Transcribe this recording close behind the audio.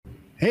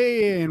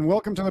Hey, and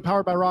welcome to the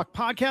Powered by Rock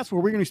podcast,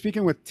 where we're going to be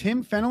speaking with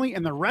Tim Fennelly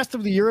and the rest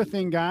of the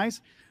URETHANE guys,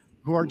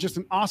 who are just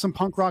an awesome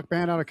punk rock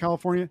band out of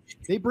California.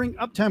 They bring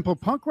up-tempo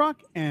punk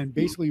rock and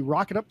basically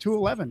rock it up to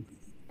 11.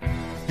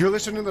 You're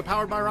listening to the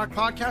Powered by Rock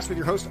podcast with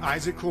your host,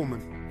 Isaac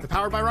Kuhlman. The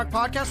Powered by Rock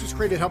podcast was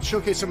created to help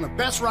showcase some of the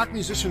best rock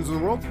musicians in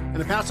the world and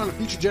to pass on to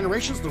future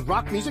generations the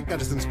rock music that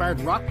has inspired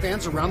rock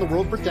fans around the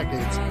world for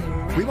decades.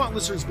 We want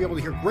listeners to be able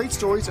to hear great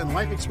stories and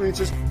life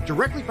experiences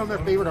directly from their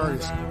favorite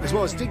artists, as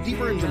well as dig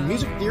deeper into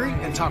music theory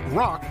and talk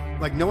rock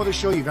like no other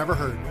show you've ever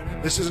heard.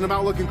 This isn't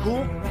about looking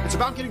cool. It's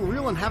about getting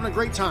real and having a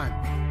great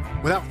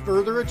time. Without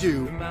further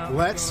ado,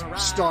 let's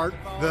start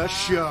the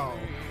show.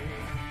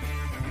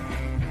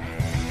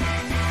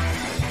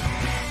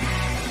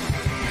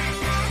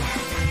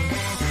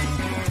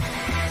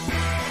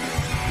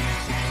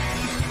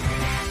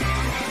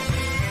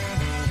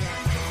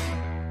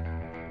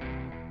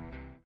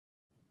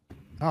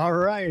 All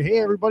right. Hey,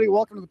 everybody.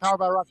 Welcome to the Power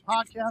by Rock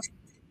podcast.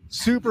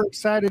 Super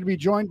excited to be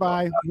joined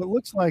by what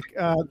looks like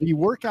the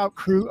workout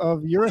crew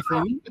of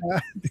URETHANE.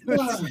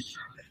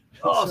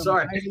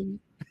 Sorry.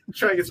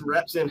 Trying to get some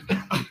reps in.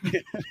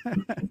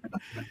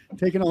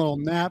 Taking a little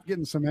nap,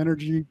 getting some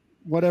energy,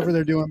 whatever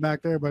they're doing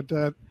back there. But,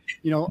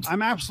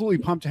 I'm absolutely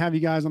pumped to have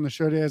you guys on the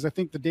show today, as I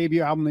think the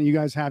debut album that you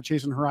guys have,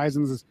 Chasing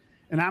Horizons, is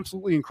an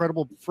absolutely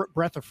incredible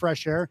breath of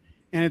fresh air.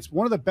 And it's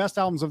one of the best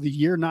albums of the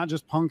year, not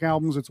just punk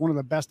albums. It's one of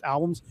the best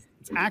albums.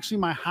 It's actually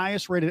my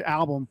highest rated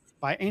album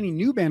by any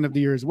new band of the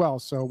year as well.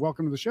 So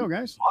welcome to the show,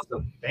 guys.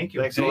 Awesome. Thank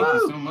you. Thank you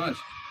so much.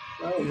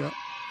 Oh, yeah.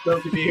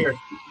 Love to be here.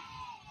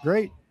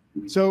 Great.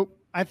 So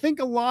I think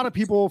a lot of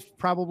people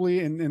probably,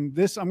 and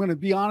this, I'm going to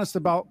be honest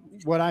about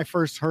what I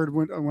first heard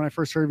when I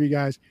first heard of you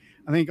guys.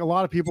 I think a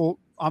lot of people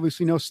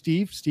obviously know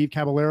Steve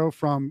Caballero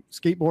from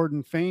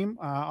skateboarding fame,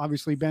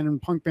 obviously been in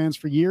punk bands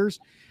for years.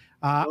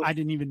 I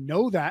didn't even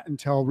know that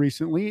until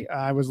recently.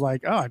 I was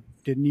like, I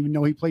didn't even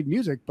know he played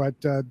music, but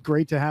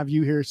great to have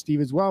you here, Steve,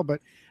 as well.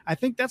 But I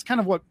think that's kind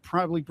of what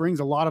probably brings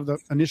a lot of the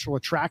initial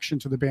attraction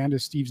to the band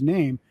is Steve's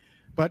name.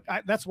 But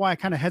that's why I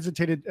kind of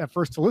hesitated at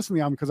first to listen to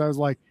the album, because I was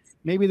like,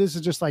 maybe this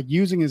is just like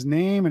using his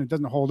name and it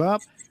doesn't hold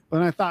up. But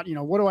then I thought,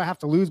 what do I have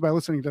to lose by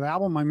listening to the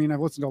album? I mean, I've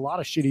listened to a lot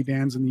of shitty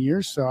bands in the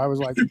years, so I was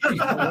like,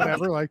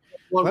 whatever, like,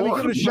 let me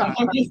give it a shot.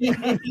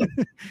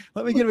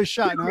 Let me give it a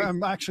shot. And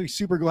I'm actually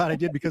super glad I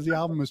did, because the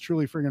album was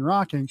truly friggin'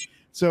 rocking.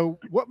 So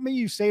what may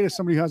you say to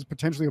somebody who has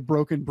potentially a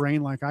broken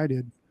brain like I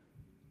did?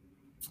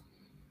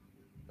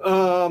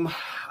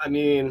 I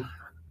mean,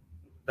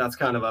 that's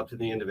kind of up to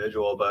the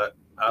individual, but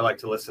I like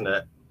to listen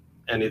to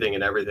anything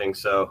and everything.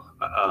 So,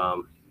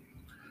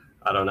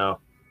 I don't know.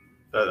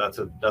 That's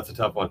a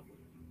tough one.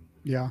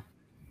 Yeah.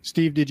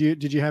 Steve, did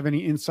you have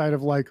any insight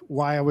of like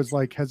why I was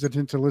like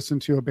hesitant to listen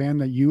to a band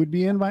that you would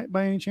be in by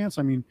any chance?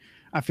 I mean,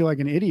 I feel like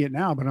an idiot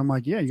now, but I'm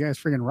like, yeah, you guys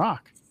friggin'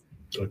 rock.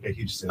 Like a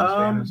huge Sims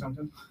fan or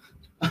something?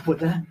 With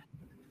that?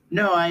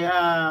 No,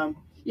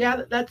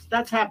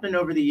 that's happened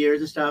over the years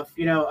and stuff.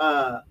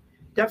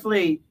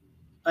 Definitely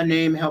a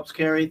name helps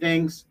carry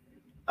things.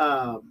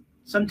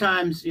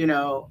 Sometimes,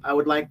 I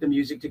would like the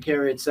music to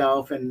carry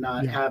itself and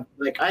not have,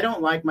 like, I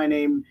don't like my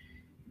name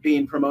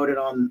being promoted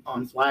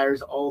on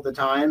flyers all the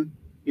time.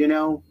 If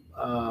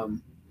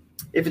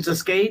it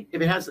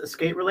has a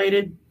skate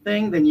related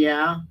thing, then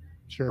yeah.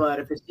 Sure. But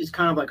if it's just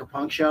kind of like a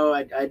punk show,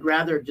 I'd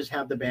rather just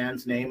have the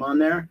band's name on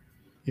there.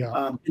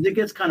 Yeah. It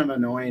gets kind of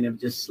annoying of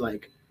just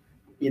like,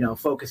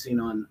 focusing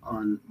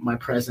on my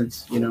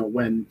presence,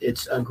 when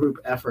it's a group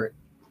effort.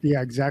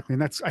 Yeah, exactly.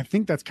 And I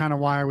think that's kind of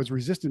why I was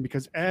resistant,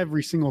 because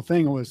every single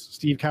thing was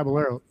Steve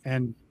Caballero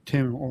and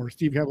Tim, or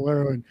Steve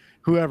Caballero and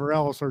whoever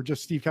else, or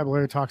just Steve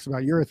Caballero talks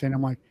about URETHANE.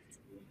 I'm like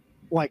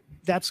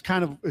that's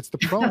kind of, it's the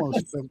promo,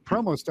 the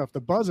promo stuff, the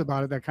buzz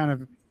about it,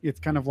 it's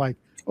kind of like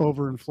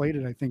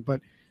overinflated, I think.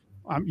 But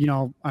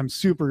I'm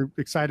super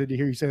excited to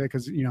hear you say that,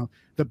 because,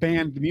 the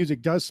band, the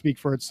music does speak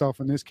for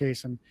itself in this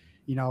case. And,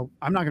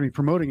 I'm not going to be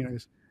promoting it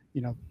as,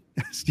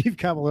 Steve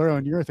Caballero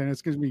and URETHANE.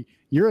 It's going to be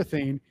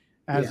URETHANE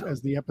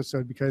as the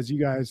episode, because you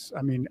guys,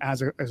 I mean,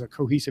 as a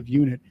cohesive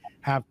unit,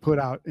 have put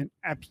out an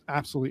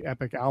absolutely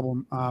epic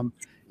album. I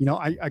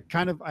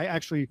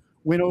actually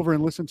went over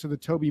and listened to the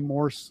Toby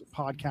Morse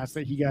podcast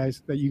that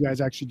you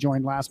guys actually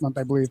joined last month,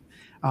 I believe,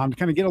 to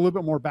kind of get a little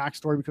bit more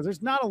backstory, because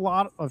there's not a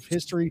lot of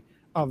history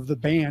of the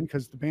band,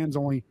 because the band's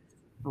only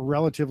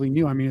relatively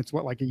new. I mean, it's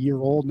like a year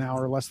old now,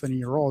 or less than a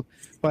year old.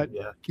 But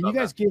can you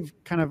guys give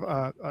kind of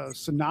a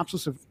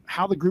synopsis of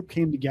how the group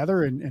came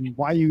together and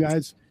why you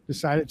guys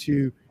decided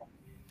to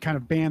kind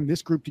of band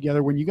this group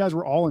together when you guys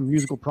were all in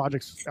musical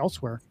projects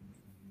elsewhere?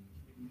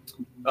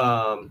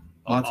 I'll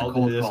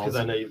do this because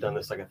I know you've done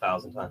this like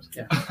 1,000 times.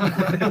 Yeah.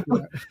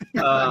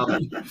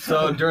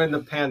 So during the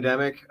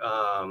pandemic,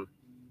 I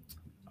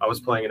was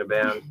playing in a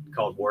band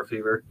called War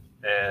Fever,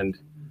 and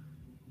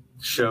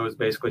shows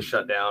basically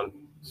shut down.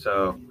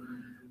 So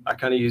I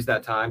kind of used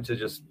that time to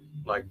just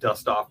like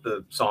dust off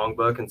the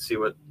songbook and see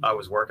what I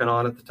was working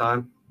on at the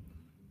time,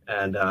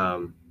 and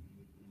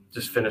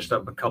just finished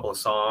up a couple of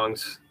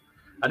songs.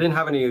 I didn't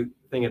have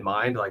anything in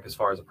mind, like as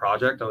far as a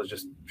project. I was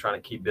just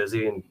trying to keep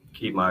busy and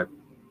keep my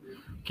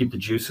keep the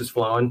juices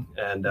flowing.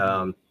 And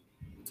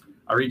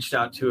I reached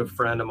out to a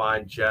friend of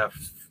mine, Jeff.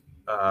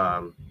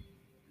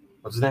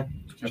 What's his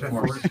name? Jeff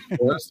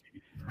Forrest.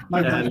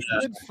 My And,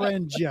 good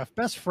friend Jeff,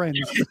 best friends.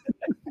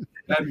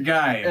 That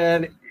guy.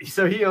 And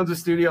so he owns a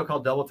studio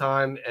called Double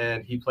Time,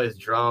 and he plays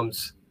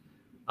drums.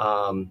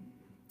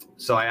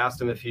 So I asked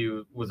him if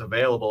he was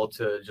available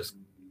to just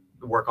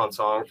work on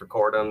songs,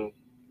 record them.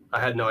 I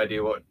had no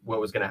idea what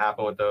was going to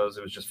happen with those.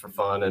 It was just for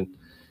fun. And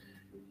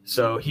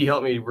so he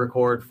helped me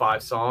record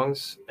 5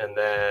 songs. And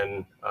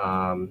then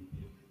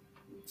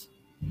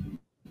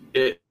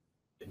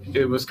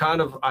it was kind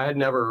of, I had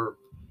never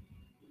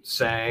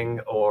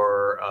sang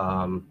or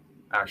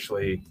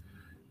actually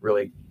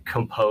really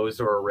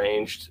composed or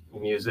arranged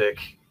music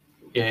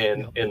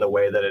in the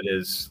way that it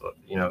is,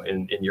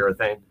 in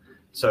Urethane.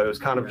 So it was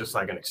kind of just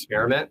like an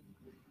experiment,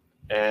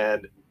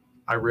 and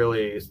I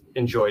really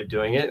enjoyed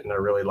doing it, and I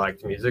really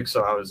liked music.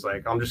 So I was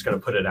like, I'm just going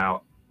to put it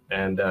out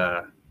and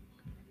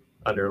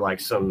under like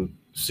some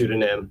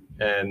pseudonym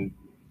and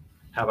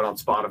have it on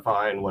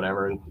Spotify and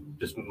whatever, and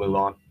just move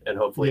on. And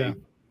hopefully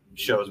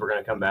shows were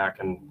going to come back,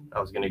 and I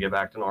was going to get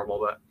back to normal.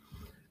 But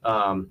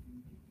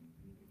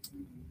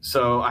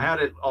so I had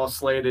it all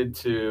slated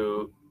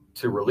to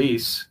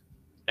release,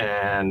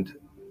 and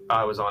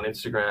I was on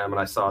Instagram and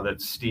I saw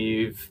that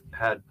Steve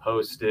had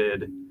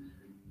posted.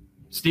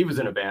 Steve was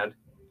in a band.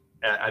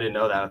 I didn't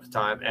know that at the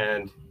time,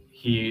 and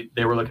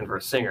they were looking for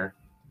a singer.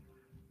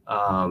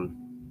 And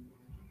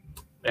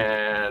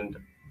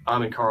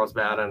I'm in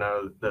Carlsbad. I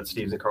know that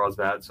Steve's in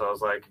Carlsbad, so I was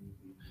like,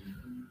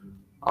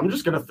 I'm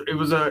just gonna. It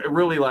was a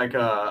really like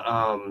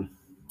a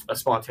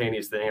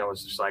spontaneous thing. I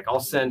was just like, I'll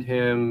send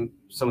him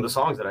some of the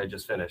songs that I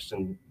just finished,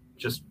 and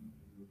just,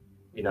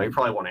 he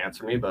probably won't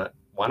answer me, but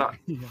why not?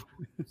 Yeah.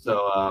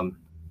 So,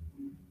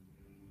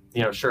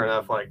 sure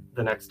enough, like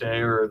the next day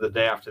or the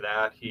day after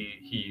that,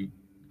 he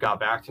got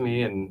back to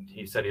me and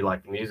he said he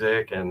liked the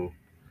music, and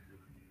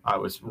I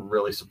was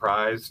really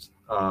surprised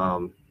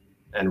and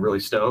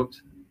really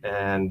stoked.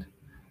 And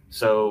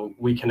so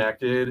we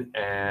connected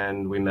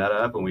and we met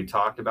up and we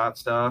talked about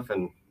stuff,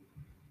 and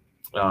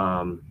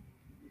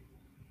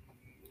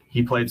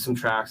he played some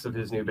tracks of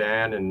his new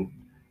band,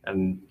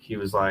 and he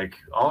was like,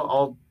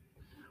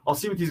 I'll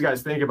see what these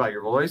guys think about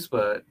your voice,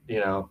 but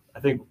I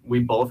think we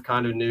both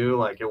kind of knew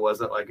like it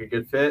wasn't like a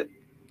good fit.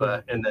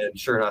 And then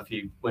sure enough,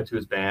 he went to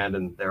his band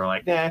and they were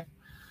like, nah.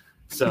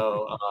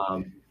 So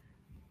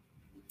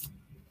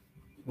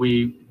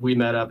we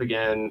met up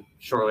again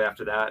shortly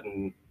after that,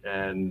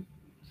 and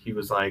he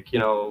was like,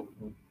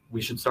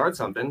 we should start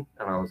something.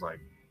 And I was like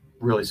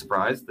really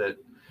surprised that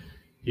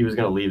he was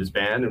going to leave his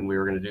band and we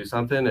were going to do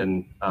something.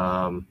 And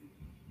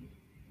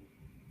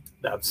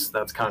that's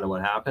kind of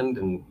what happened.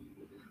 And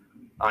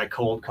I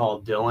cold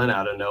called Dylan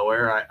out of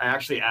nowhere. I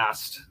actually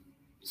asked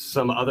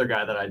some other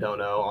guy that I don't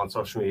know on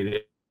social media,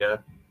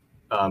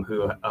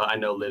 who I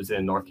know lives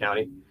in North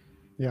County.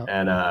 Yeah.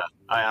 And I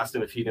asked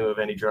him if he knew of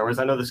any drummers.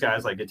 I know this guy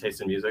has like good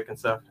taste in music and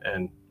stuff.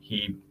 And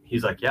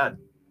he's like, yeah.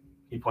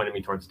 He pointed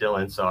me towards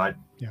Dylan. So I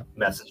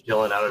messaged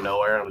Dylan out of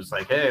nowhere. I'm just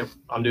like, hey,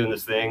 I'm doing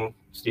this thing.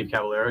 Steve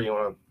Caballero, you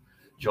want to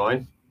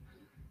join?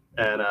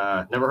 And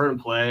never heard him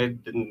play.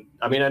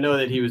 I know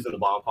that he was in the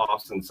Bomb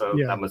Pops, and so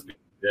that must be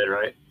good,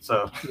 right?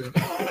 So well,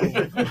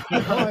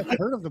 I've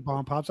heard of the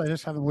Bomb Pops. I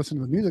just haven't listened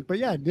to the music. But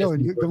yeah,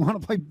 Dylan, you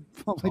want to play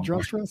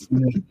drums for us?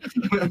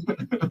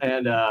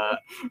 And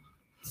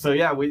so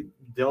yeah,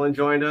 Dylan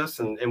joined us,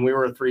 and we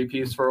were a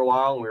 3-piece for a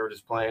while, and we were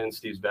just playing in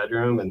Steve's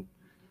bedroom and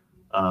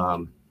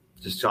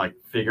just like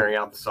figuring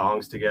out the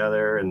songs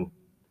together, and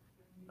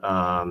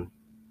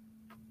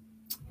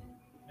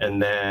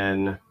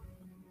then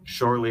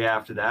shortly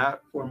after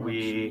that,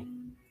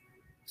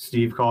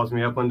 Steve calls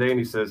me up one day and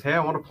he says, hey, I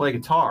want to play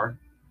guitar.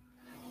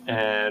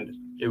 And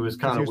it was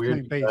kind of weird.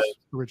 He was playing bass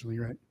originally,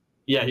 right?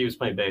 Yeah, he was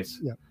playing bass.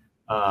 Yeah.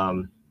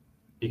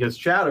 Because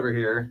Chad over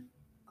here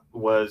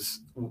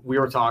we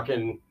were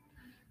talking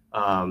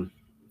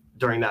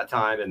during that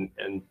time,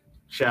 and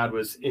Chad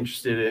was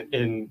interested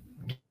in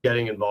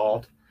getting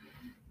involved,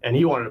 and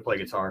he wanted to play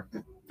guitar.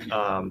 And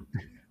I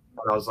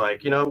was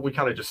like, we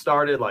kind of just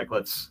started, like,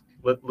 let's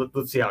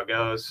see how it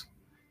goes.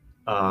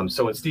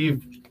 So when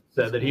Steve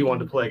said that he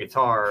wanted to play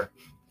guitar,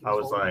 I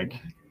was like,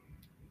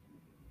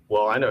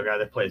 well, I know a guy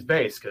that plays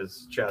bass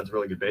because Chad's a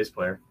really good bass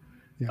player.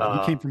 Yeah,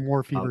 he came from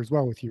War Fever as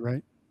well with you,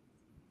 right?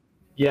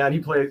 Yeah, and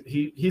he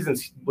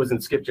was in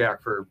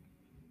Skipjack for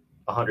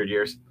 100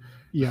 years.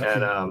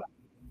 Yeah. And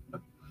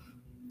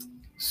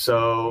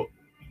so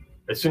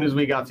as soon as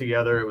we got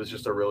together, it was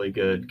just a really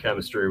good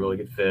chemistry, really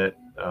good fit.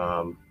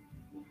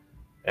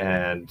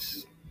 And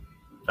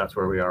that's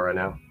where we are right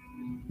now.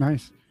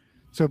 Nice.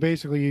 So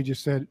basically you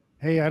just said,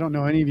 hey, I don't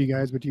know any of you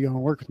guys, but you want to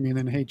work with me? And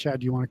then, hey, Chad,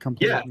 do you want to come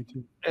play with me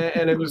too?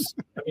 And it was,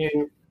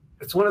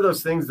 it's one of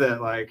those things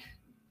that like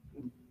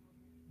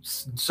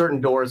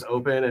certain doors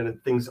open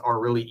and things are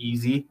really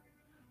easy.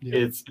 Yeah.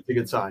 It's a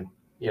good sign,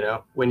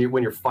 when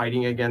you're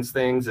fighting against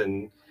things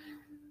and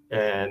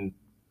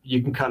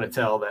you can kind of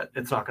tell that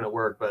it's not going to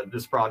work, but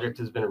this project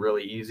has been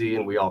really easy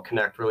and we all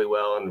connect really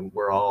well and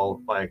we're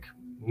all like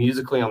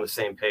musically on the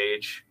same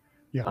page.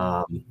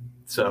 Yeah.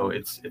 So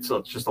it's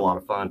just a lot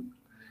of fun.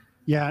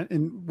 Yeah,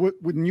 and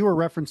when you were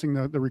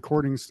referencing the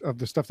recordings of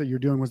the stuff that you're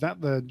doing, was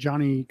that the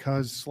Johnny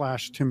Cuz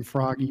 / Tim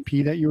Frog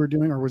EP that you were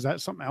doing, or was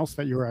that something else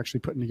that you were actually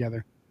putting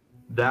together?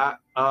 That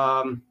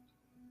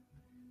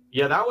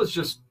yeah, that was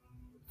just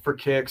for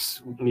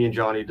kicks. Me and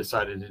Johnny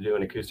decided to do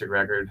an acoustic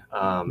record.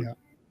 Yeah.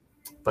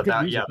 But Good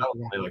that music, that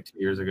was only like 2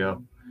 years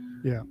ago.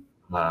 Yeah.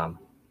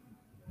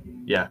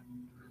 Yeah.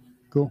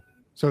 Cool.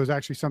 So it was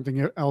actually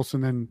something else,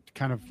 and then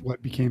kind of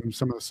what became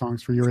some of the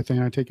songs for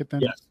Urethane, I take it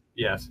then?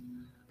 Yes.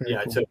 Very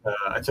Yeah, cool.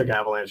 I took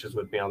Avalanches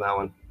with me on that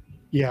one.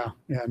 Yeah,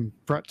 and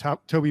brought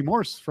Toby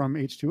Morse from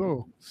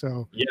H2O.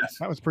 So yes,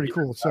 that was pretty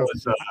cool. So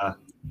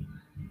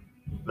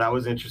that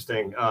was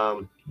interesting.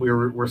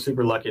 We're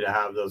super lucky to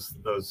have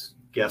those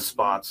guest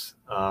spots.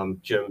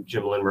 Jim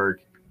Lindberg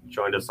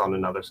joined us on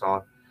another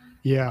song.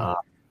 Yeah.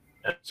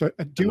 So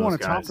I do want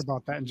to talk guys,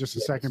 about that in just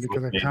a second,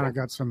 because I kind of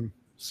got some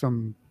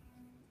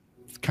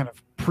kind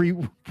of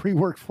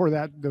pre-work for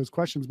those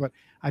questions, but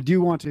I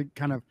do want to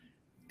kind of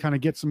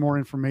get some more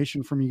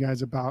information from you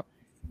guys about,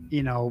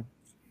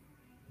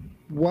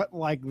 what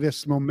like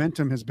this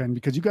momentum has been,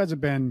 because you guys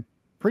have been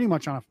pretty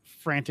much on a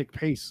frantic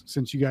pace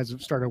since you guys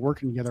have started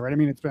working together, right? I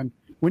mean,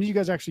 when did you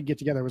guys actually get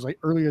together? It was like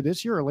earlier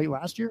this year or late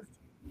last year?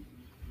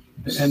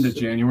 The end of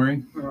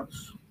January.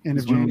 End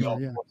of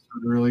January, yeah.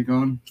 Really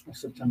going.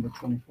 September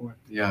 24th.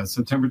 Yeah,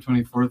 September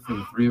 24th for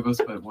the three of us,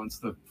 but once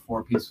the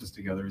 4-piece was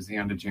together, it was the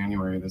end of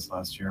January this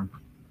last year.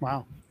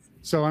 Wow.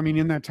 So, I mean,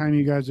 in that time,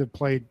 you guys have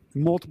played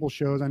multiple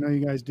shows. I know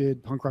you guys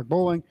did Punk Rock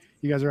Bowling.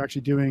 You guys are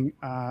actually doing,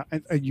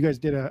 you guys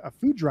did a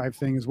food drive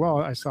thing as well.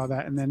 I saw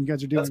that. And then you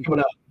guys are doing That's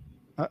coming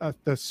up.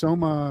 The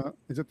Soma,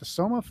 is it the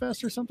Soma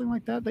Fest or something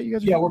like that you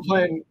guys are doing? We're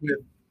playing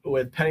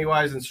with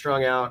Pennywise and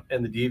Strung Out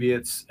and the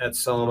Deviants at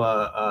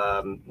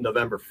Soma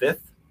November 5th.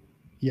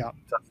 Yeah.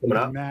 That's coming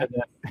up. And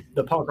then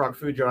the Punk Rock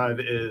Food Drive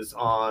is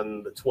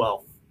on the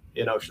 12th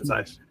in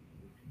Oceanside.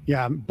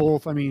 Yeah,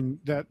 both. I mean,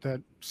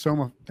 that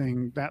Soma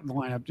thing, that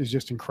lineup is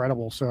just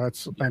incredible. So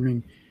I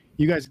mean,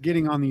 you guys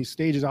getting on these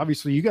stages,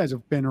 obviously you guys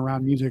have been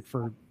around music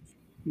for,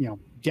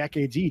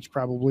 decades each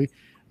probably.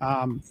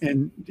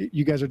 And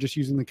you guys are just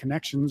using the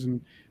connections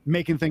and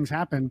making things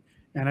happen.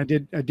 And I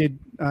did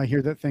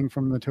hear that thing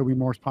from the Toby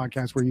Morse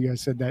podcast where you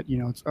guys said that,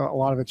 it's a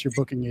lot of it's your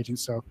booking agent.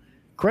 So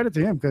credit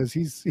to him, because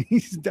he's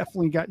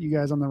definitely got you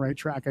guys on the right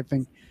track, I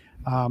think.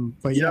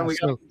 But yeah, we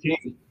got a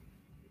team.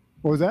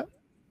 What was that?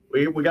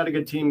 We got a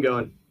good team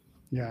going.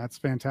 Yeah, that's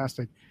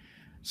fantastic.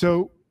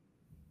 So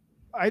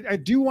I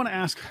do want to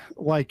ask,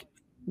 like,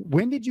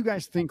 when did you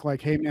guys think,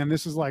 like, hey man,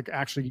 this is like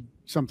actually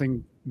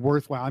something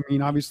worthwhile? I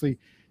mean, obviously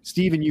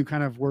Steve and you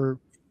kind of were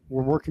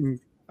working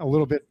a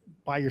little bit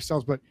by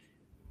yourselves, but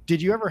did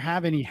you ever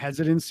have any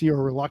hesitancy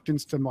or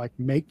reluctance to like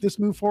make this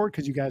move forward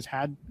because you guys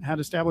had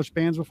established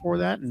bands before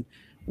that,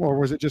 or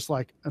was it just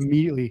like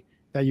immediately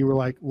that you were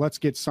like, let's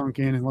get sunk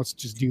in and let's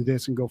just do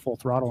this and go full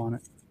throttle on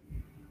it?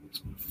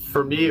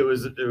 For me, it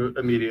was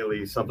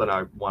immediately something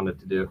I wanted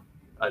to do.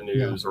 I knew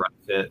it was the right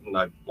fit, and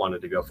I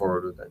wanted to go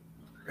forward with it.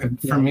 And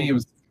for me, it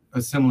was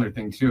a similar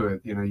thing to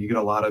it. You get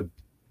a lot of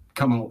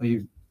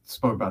you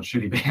spoke about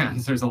shitty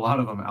bands. There's a lot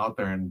of them out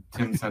there, and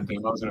Tim sent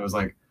demos, and it was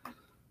like,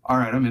 all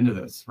right, I'm into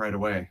this right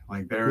away.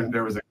 Like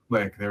there was a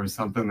click. There was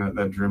something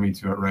that drew me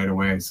to it right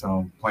away.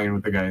 So playing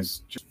with the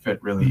guys just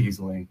fit really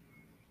easily.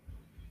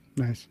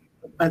 Nice.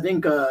 I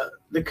think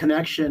the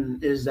connection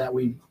is that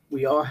we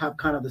all have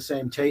kind of the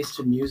same taste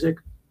in music,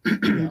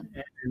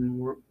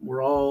 and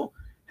we're all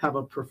have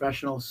a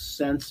professional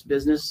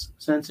business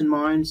sense in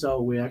mind.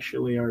 So we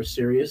actually are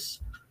serious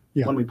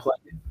when we play.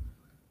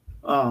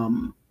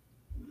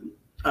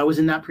 I was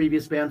in that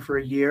previous band for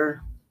a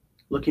year,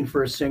 looking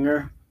for a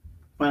singer.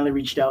 Finally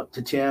reached out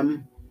to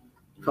Tim,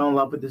 fell in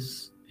love with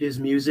his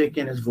music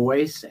and his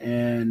voice.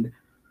 And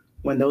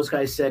when those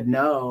guys said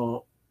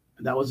no,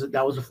 that was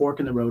a fork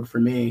in the road for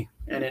me.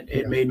 And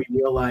it made me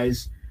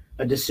realize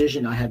a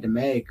decision I had to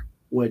make,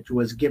 which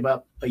was give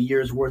up a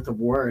year's worth of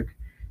work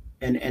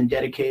and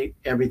dedicate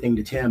everything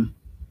to Tim,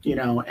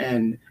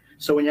 And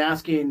so when you're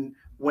asking,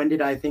 when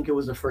did I think it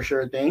was a for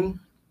sure thing?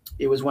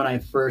 It was when I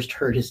first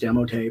heard his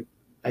demo tape.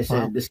 I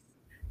said, this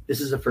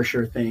is a for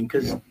sure thing.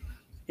 Cause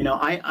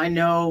I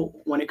know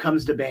when it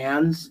comes to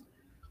bands,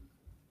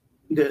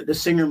 the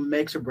singer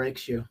makes or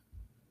breaks you.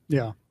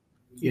 Yeah.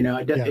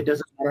 It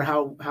doesn't matter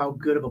how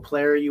good of a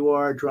player you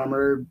are,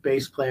 drummer,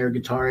 bass player,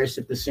 guitarist.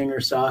 If the singer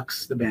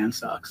sucks, the band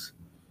sucks.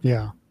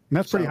 Yeah. And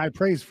that's pretty high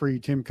praise for you,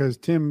 Tim, because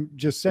Tim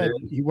just said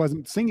he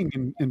wasn't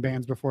singing in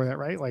bands before that,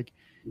 right? Like,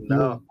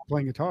 no,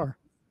 playing guitar.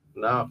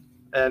 No.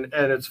 And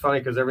it's funny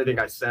because everything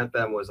I sent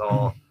them was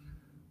all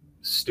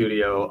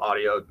studio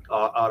audio,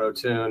 auto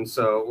tune.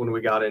 So when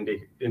we got into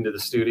the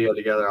studio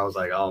together, I was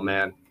like, oh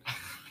man,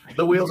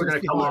 the wheels are going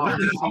to come off.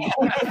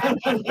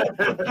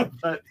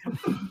 But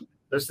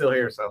they're still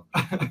here. So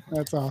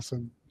that's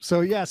awesome.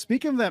 So yeah,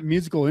 speaking of that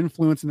musical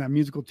influence and that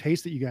musical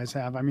taste that you guys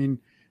have, I mean,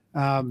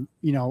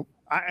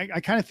 I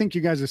kind of think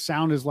you guys'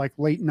 sound is like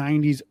late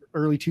 90s,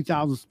 early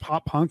 2000s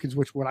pop punk is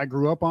what I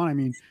grew up on. I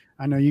mean,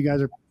 I know you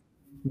guys are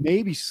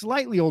maybe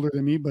slightly older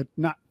than me, but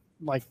not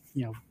like,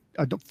 you know,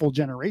 a full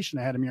generation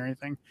ahead of me or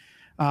anything.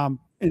 And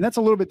that's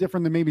a little bit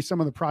different than maybe some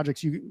of the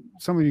projects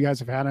some of you guys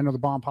have had. I know the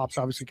Bomb Pops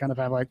obviously kind of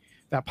have like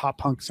that pop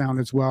punk sound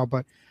as well,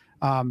 but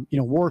you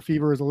know, War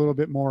Fever is a little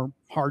bit more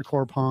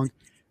hardcore punk.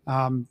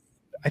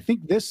 I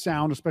think this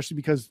sound, especially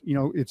because, you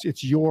know,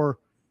 it's your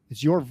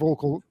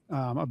vocal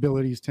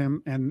abilities,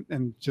 Tim,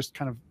 and just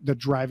kind of the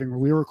driving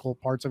lyrical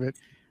parts of it.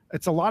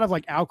 It's a lot of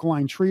like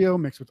Alkaline Trio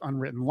mixed with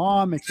Unwritten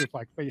Law, mixed with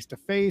like Face to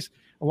Face.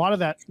 A lot of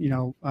that, you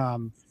know,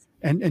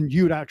 and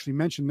you had actually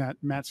mentioned that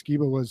Matt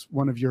Skiba was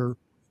one of your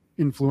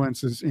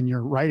influences in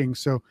your writing.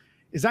 So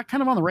is that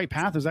kind of on the right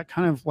path? Is that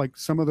kind of like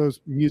some of those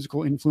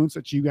musical influence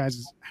that you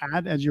guys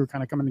had as you were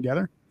kind of coming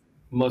together?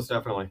 Most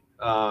definitely.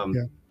 Yeah.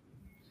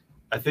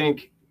 I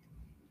think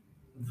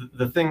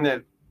the thing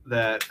that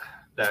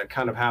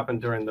kind of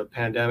happened during the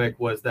pandemic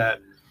was that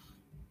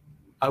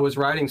I was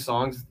writing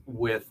songs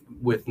with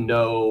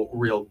no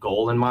real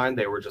goal in mind.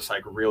 They were just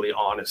like really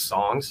honest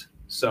songs.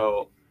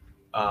 So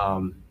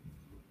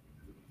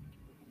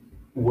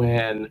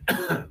when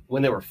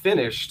they were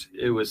finished,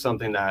 it was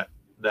something that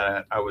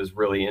I was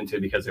really into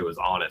because it was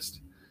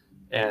honest.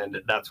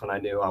 And that's when I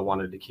knew I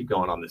wanted to keep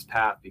going on this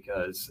path,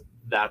 because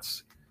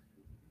that's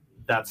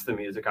the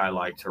music I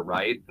like to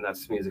write, and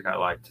that's the music I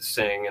like to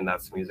sing, and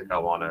that's the music I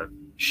want to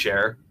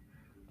share.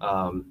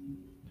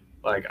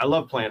 Like, I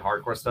love playing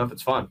hardcore stuff.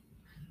 It's fun.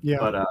 Yeah,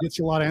 but it gets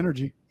you a lot of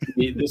energy.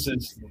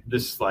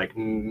 this like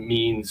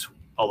means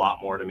a lot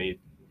more to me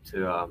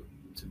to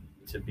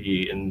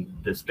be in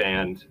this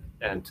band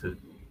and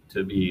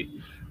to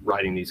be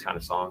writing these kind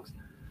of songs.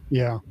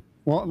 Yeah.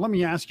 Well, let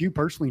me ask you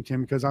personally,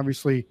 Tim, because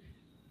obviously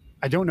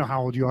I don't know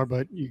how old you are,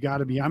 but you got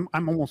to be, I'm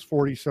almost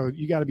 40, so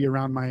you got to be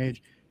around my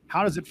age.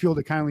 How does it feel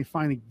to kind of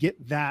finally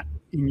get that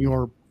in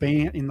your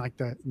band, in like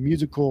the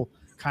musical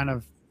kind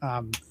of,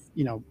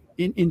 you know,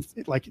 in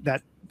like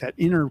that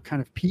inner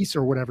kind of piece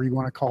or whatever you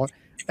want to call it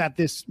at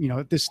this, you know,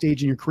 at this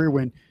stage in your career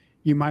when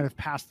you might have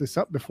passed this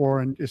up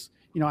before and just,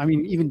 you know, I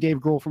mean, even Dave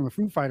Grohl from the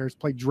Foo Fighters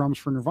played drums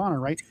for Nirvana,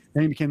 right?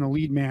 Then he became the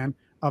lead man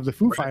of the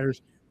Foo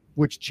Fighters,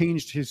 which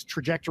changed his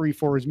trajectory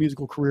for his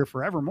musical career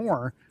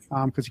forevermore,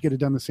 because he could have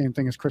done the same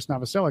thing as Chris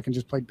Novoselic and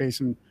just played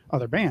bass in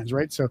other bands,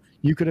 right? So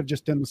you could have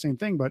just done the same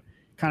thing, but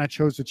kind of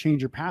chose to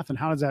change your path. And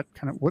how does that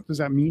what does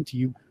that mean to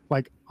you,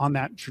 like on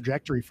that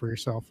trajectory for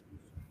yourself?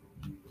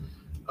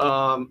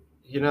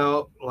 You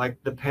know,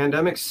 like the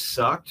pandemic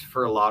sucked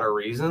for a lot of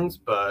reasons,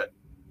 but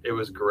it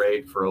was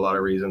great for a lot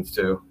of reasons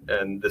too.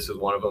 And this is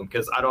one of them,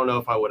 because I don't know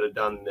if I would have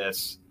done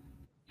this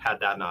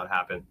had that not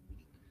happened.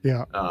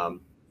 Yeah. I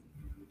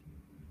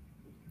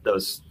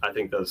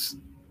think those,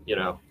 you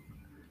know,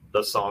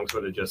 those songs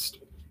would have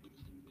just,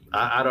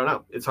 I don't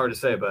know. It's hard to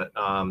say, but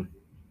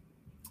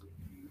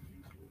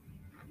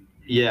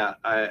yeah.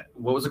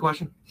 What was the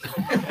question?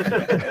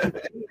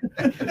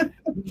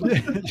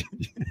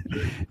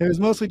 It was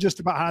mostly just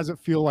about how does it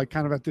feel like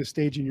kind of at this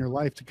stage in your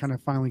life to kind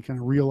of finally kind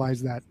of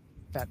realize that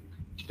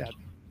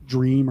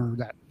dream or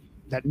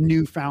that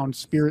newfound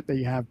spirit that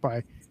you have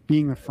by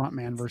being the front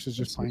man versus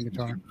just playing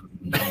guitar.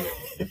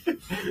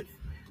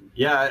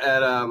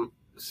 Yeah.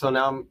 So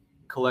now I'm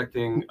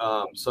collecting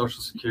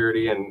Social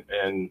Security and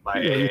my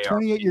AAR. You're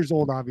 28 years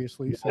old,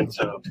 obviously. So, and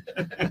so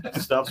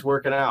stuff's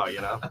working out,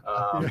 you know.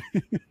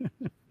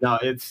 No,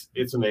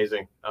 it's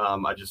amazing.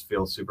 I just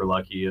feel super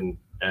lucky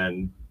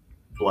and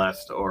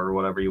blessed, or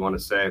whatever you want to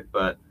say.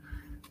 But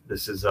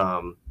this is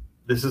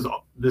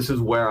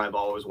where I've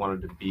always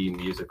wanted to be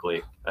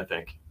musically, I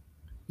think.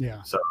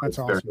 Yeah. So that's it's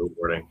awesome. very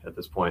rewarding at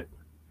this point.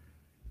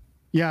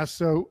 Yeah.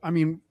 So I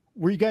mean,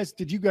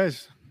 did you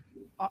guys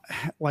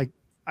like?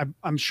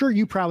 I'm sure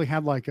you probably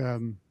had like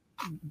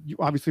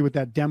obviously with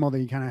that demo that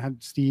you kind of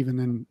had Steve and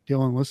then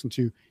Dylan listen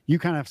to, you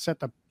kind of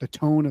set the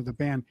tone of the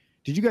band.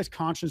 Did you guys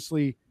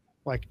consciously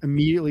like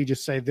immediately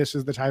just say, this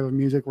is the type of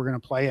music we're going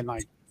to play? And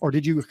like, or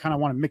did you kind of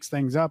want to mix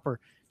things up,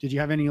 or did you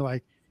have any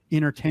like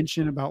inner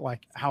tension about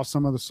like how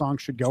some of the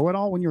songs should go at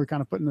all when you were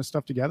kind of putting this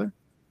stuff together?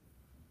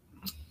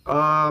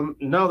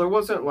 No, there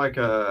wasn't like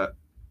a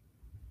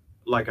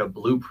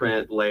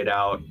blueprint laid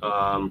out.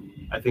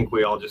 I think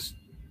we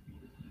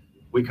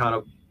kind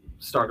of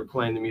started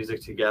playing the music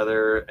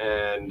together,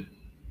 and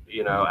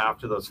you know,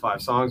 after those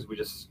 5 songs, we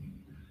just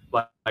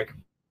like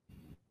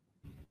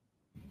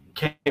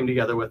came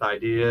together with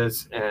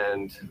ideas,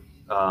 and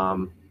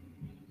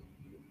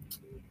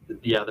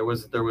yeah, there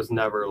was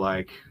never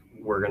like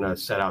we're gonna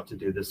set out to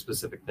do this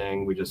specific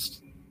thing. We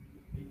just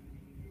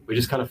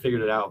kind of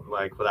figured it out,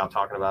 like, without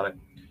talking about it.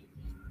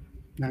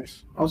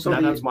 Nice. Also,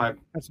 that's the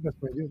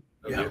best way to do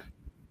it. Yeah.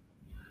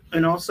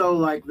 And also,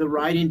 like, the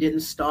writing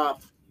didn't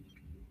stop.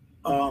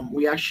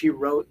 We actually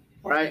wrote,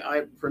 or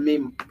I for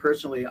me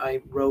personally,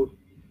 I wrote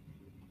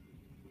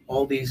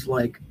all these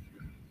like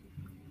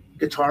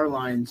guitar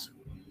lines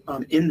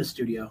in the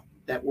studio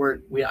that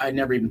I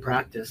never even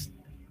practiced,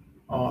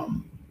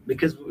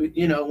 because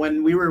you know,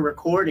 when we were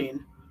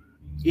recording,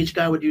 each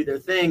guy would do their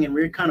thing, and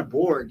we were kind of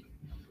bored,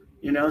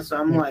 you know. So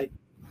I'm like,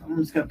 I'm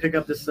just gonna pick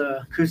up this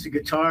acoustic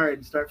guitar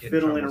and start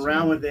fiddling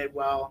around with it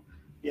while,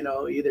 you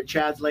know, either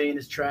Chad's laying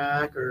his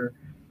track or,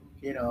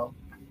 you know,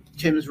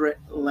 Tim's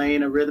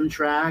laying a rhythm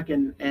track,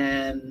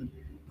 and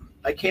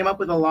I came up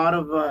with a lot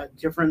of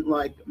different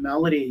like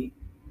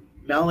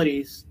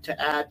melodies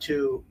to add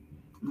to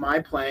my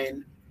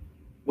playing,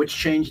 which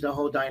changed the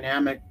whole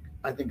dynamic,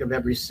 I think, of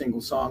every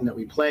single song that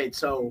we played.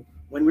 So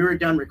when we were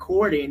done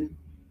recording,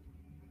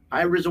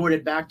 I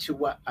resorted back to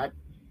what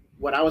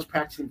I was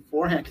practicing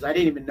beforehand, because I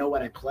didn't even know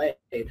what I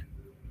played.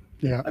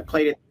 Yeah, I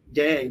played it the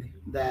day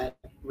that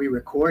we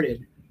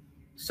recorded,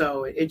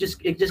 so it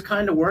just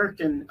kind of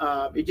worked, and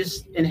it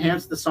just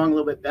enhanced the song a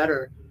little bit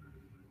better.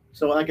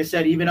 So like I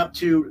said, even up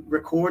to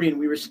recording,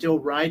 we were still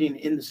writing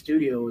in the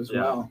studio as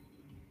well.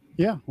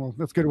 Yeah, well,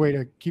 that's a good way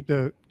to keep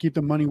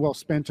the money well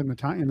spent in the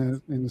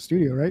time in the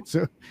studio, right?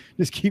 So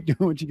just keep doing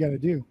what you got to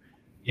do.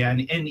 Yeah,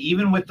 and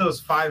even with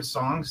those 5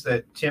 songs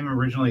that Tim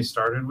originally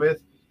started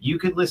with, you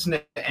could listen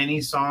to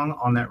any song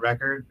on that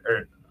record,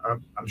 or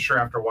I'm sure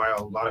after a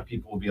while, a lot of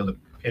people will be able to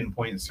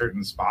pinpoint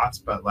certain spots.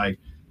 But like,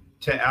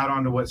 to add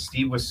on to what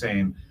Steve was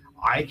saying,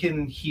 I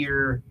can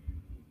hear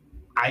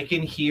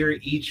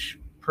each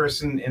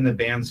person in the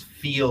band's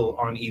feel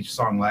on each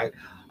song. Like,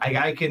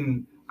 I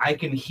can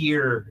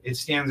hear, it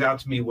stands out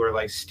to me where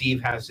like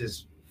Steve has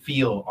his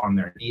feel on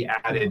there. He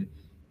added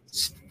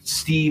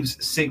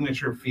Steve's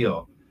signature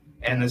feel.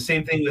 And the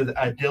same thing with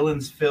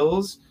Dylan's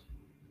fills,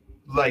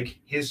 like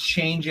his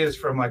changes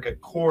from like a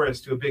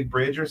chorus to a big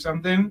bridge or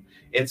something.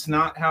 It's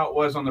not how it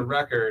was on the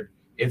record.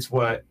 It's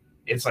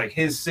like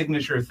his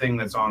signature thing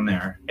that's on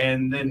there.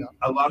 And then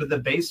a lot of the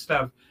bass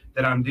stuff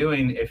that I'm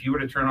doing, if you were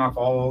to turn off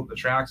all the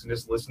tracks and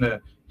just listen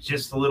to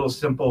just the little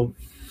simple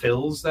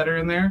fills that are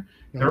in there,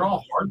 they're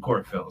all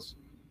hardcore fills.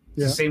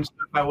 It's the same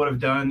stuff I would have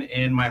done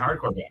in my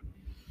hardcore band.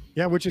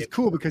 Yeah, which is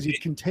cool because you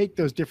can take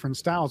those different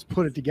styles,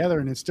 put it together,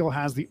 and it still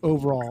has the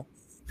overall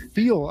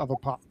feel of a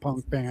pop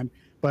punk band,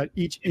 but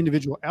each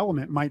individual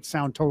element might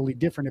sound totally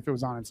different if it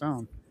was on its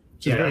own.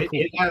 Yeah, cool.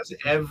 It has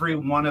every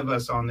one of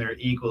us on there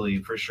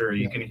equally, for sure.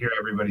 You can hear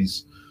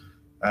everybody's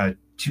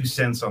 2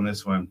 cents on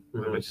this one,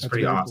 which is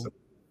pretty awesome. Cool.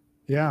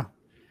 Yeah.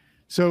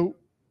 So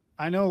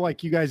I know,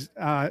 like, you guys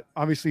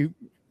obviously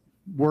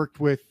worked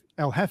with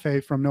El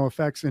Jefe from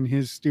NoFX in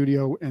his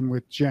studio, and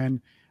with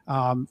Jen.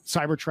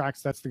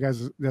 Cybertrax,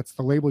 that's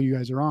the label you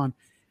guys are on.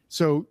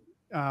 So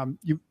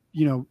you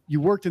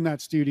worked in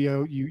that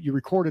studio, you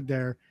recorded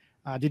there.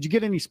 Did you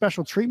get any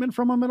special treatment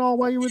from them at all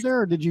while you were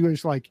there, or did you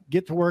just like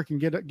get to work and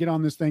get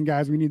on this thing,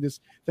 guys? We need this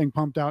thing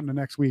pumped out in the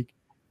next week.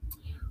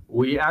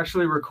 We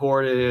actually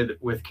recorded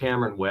with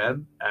Cameron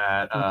Webb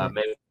at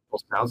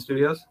Maple Sound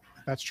Studios.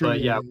 That's true.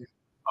 But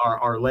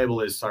our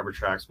label is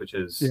Cybertrax, which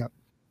is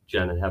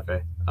Jen and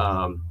Jefe.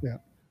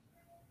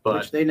 But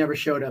which they never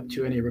showed up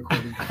to any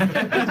recording.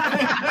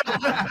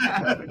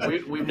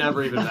 We've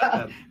never even met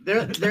them.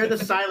 They're the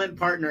silent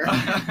partner.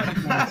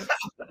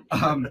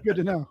 Good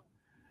to know.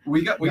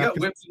 We got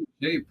whipped in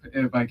shape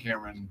by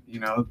Cameron.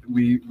 You know,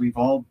 we've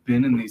all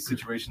been in these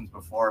situations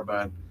before,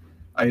 but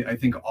I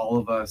think all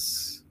of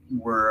us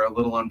were a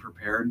little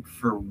unprepared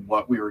for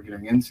what we were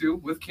getting into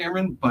with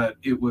Cameron. But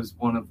it was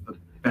one of the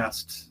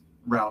best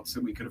routes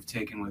that we could have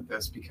taken with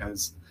this,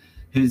 because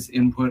his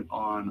input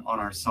on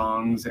our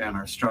songs and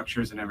our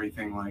structures and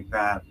everything like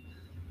that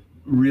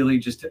really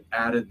just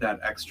added that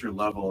extra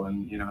level.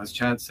 And, you know, as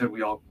Chad said,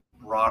 we all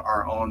brought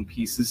our own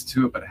pieces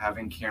to it, but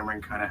having Cameron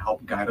kind of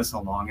help guide us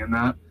along in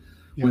that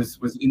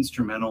was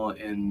instrumental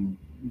in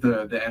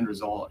the end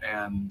result.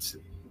 And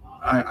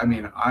I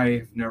mean,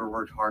 I've never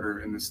worked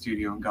harder in the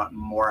studio and gotten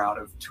more out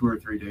of 2 or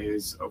 3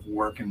 days of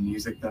work and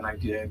music than I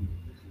did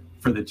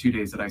for the 2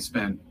 days that I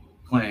spent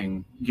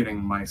playing, getting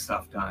my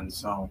stuff done.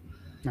 So,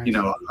 nice. You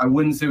know, I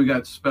wouldn't say we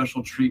got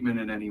special treatment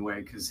in any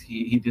way, because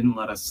he didn't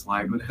let us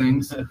slide with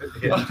things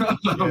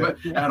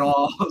at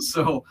all.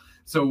 So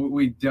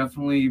we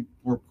definitely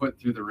were put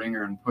through the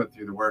ringer and put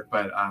through the work.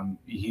 But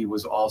he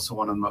was also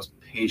one of the most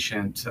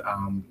patient,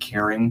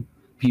 caring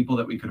people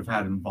that we could have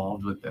had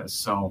involved with this.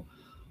 So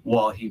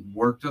while he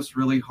worked us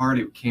really hard,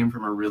 it came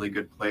from a really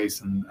good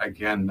place. And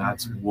again,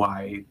 that's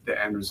why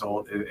the end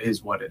result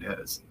is what it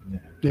is.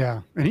 Yeah.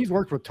 And he's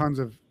worked with tons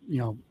of, you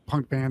know,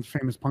 punk bands,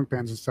 famous punk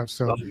bands and stuff.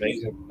 So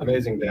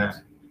amazing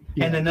bands.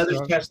 Yeah. And another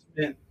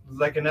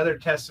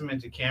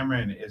testament to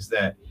Cameron is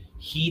that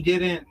he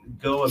didn't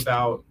go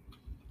about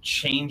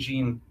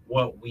changing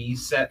what we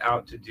set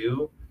out to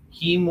do.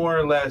 He more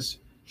or less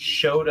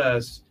showed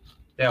us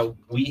that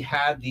we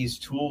had these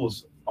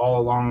tools all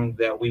along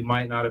that we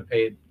might not have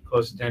paid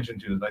close attention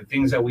to, like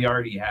things that we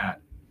already had.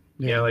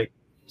 Yeah, you know, like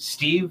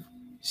Steve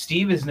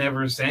has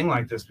never sang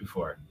like this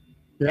before.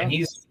 Yeah. And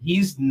he's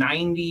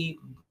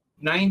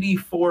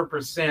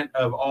 94%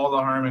 of all the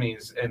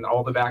harmonies and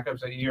all the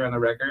backups that you hear on the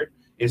record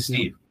is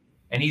Steve.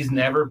 And he's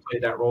never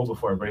played that role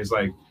before, but he's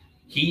like,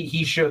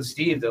 he showed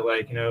Steve that,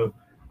 like, you know,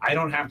 I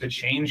don't have to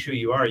change who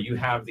you are. You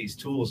have these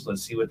tools.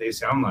 Let's see what they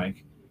sound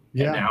like.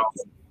 Yeah. And now,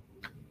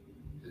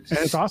 and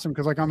it's awesome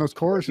because, like, on those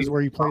choruses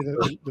where you play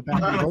the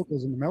backing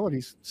vocals and the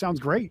melodies, sounds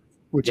great.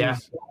 Which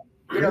is,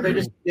 you know,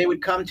 they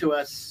would come to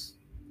us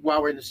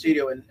while we're in the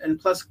studio, and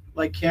plus,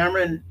 like,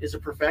 Cameron is a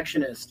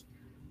perfectionist,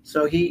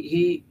 so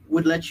he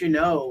would let you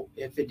know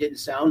if it didn't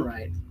sound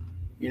right.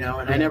 you know,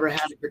 and I never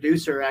had a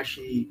producer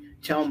actually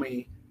tell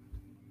me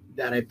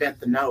that I bent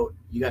the note.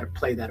 You got to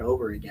play that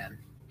over again.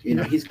 You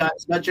know, he's got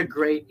such a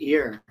great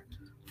ear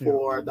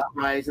for the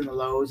highs and the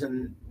lows,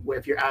 and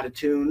if you're out of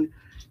tune,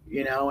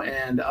 you know,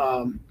 and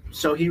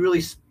so he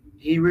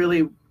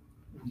really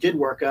did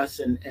work us,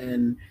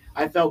 and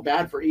I felt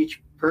bad for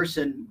each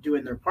person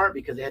doing their part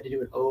because they had to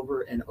do it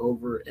over and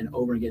over and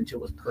over again until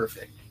it was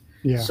perfect.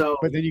 Yeah. So,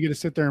 but then you get to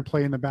sit there and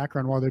play in the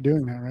background while they're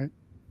doing that, right?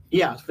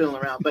 Yeah, I was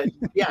fiddling around, but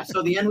yeah.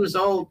 So the end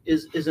result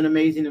is an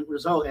amazing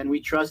result, and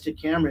we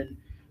trusted Cameron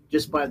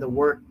just by the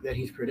work that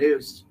he's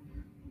produced.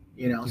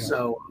 You know,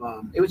 so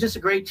it was just a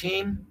great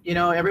team. You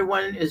know,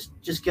 everyone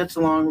just gets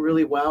along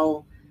really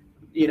well.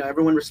 You know,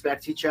 everyone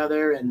respects each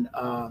other, and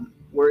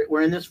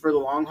we're in this for the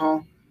long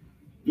haul.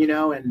 You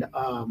know, and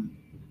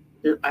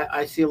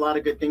I see a lot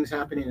of good things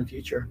happening in the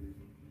future.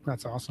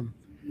 That's awesome.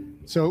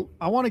 So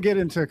I want to get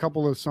into a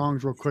couple of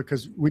songs real quick,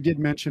 because we did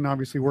mention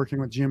obviously working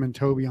with Jim and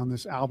Toby on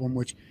this album,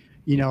 which,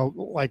 you know,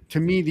 like to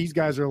me, these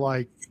guys are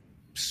like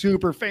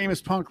super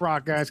famous punk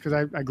rock guys because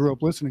I grew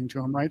up listening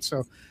to them, right?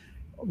 So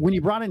when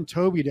you brought in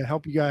Toby to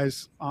help you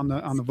guys on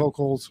the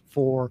vocals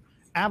for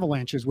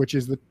Avalanches, which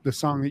is the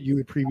song that you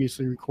had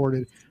previously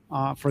recorded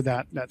for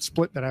that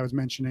split that I was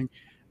mentioning,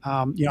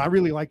 you know, I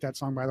really like that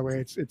song, by the way.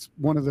 It's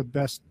one of the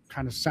best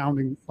kind of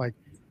sounding like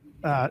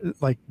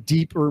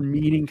deeper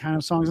meaning kind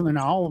of songs in there.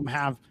 Now all of them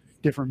have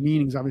different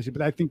meanings, obviously,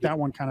 but I think that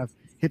one kind of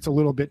hits a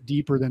little bit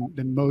deeper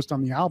than most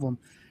on the album.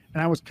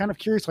 And I was kind of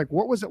curious, like,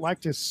 what was it like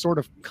to sort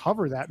of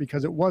cover that?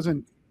 Because it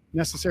wasn't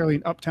necessarily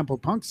an up-tempo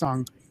punk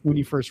song when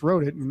you first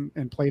wrote it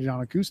and played it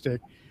on acoustic.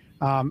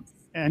 And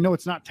I know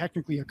it's not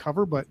technically a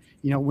cover, but,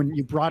 you know, when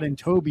you brought in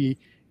Toby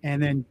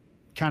and then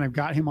kind of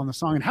got him on the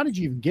song, and how did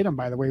you even get him,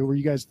 by the way? Were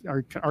you guys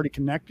already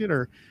connected,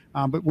 or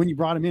but when you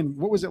brought him in,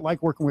 what was it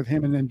like working with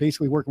him and then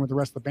basically working with the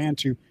rest of the band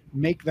to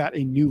make that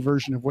a new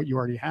version of what you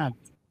already had?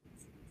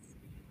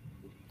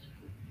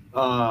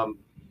 I'll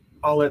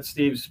let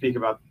Steve speak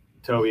about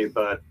Toby,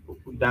 but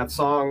that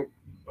song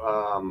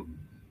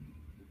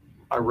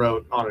I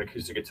wrote on an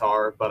acoustic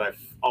guitar, but I've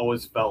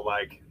always felt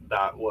like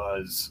that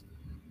was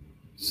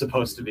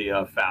supposed to be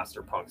a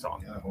faster punk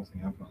song. Yeah, the whole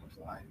thing happened on the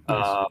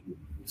fly.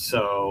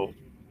 So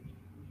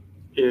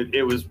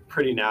it was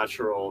pretty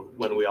natural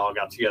when we all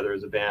got together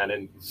as a band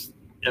and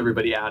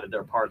everybody added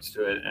their parts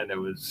to it, and it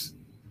was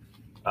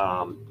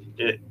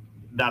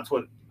that's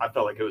what I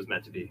felt like it was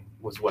meant to be,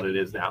 was what it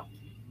is now.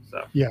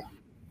 So yeah.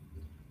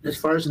 As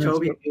far as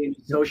Toby being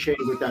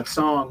associated with that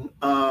song,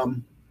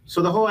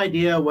 so the whole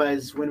idea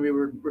was, when we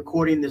were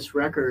recording this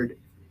record,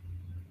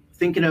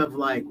 thinking of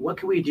like, what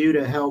can we do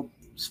to help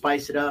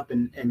spice it up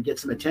and get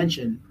some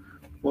attention?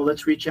 Well,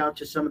 let's reach out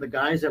to some of the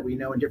guys that we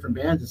know in different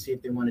bands and see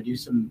if they want to do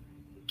some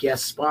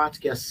guest spots,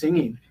 guest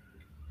singing.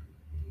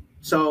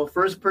 So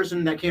first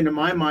person that came to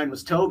my mind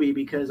was Toby,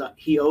 because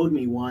he owed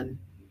me one,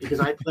 because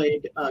I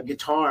played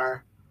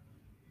guitar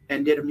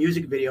and did a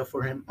music video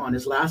for him on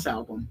his last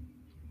album.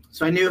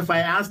 So I knew if I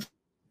asked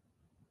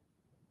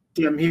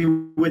him, he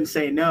wouldn't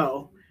say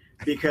no,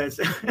 because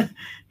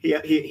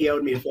he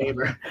owed me a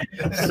favor.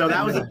 So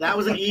that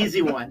was an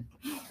easy one.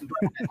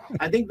 But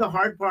I think the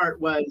hard part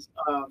was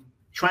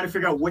trying to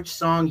figure out which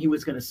song he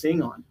was going to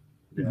sing on.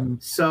 Yeah.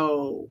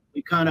 So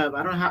we kind of,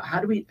 I don't know,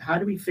 how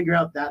do we figure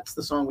out that's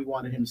the song we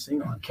wanted him to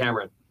sing on?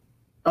 Cameron.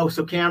 Oh,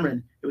 so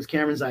Cameron. It was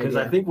Cameron's idea.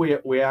 Because I think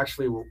we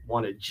actually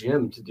wanted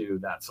Jim to do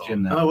that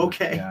song. Oh,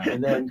 okay. Yeah.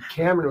 And then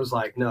Cameron was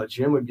like, no,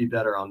 Jim would be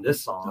better on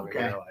this song. Okay.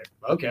 And we're like,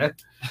 okay.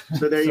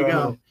 So there you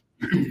go.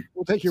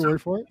 We'll take your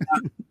word for it.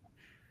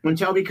 When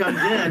Toby comes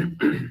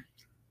in,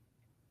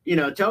 you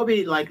know,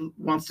 Toby like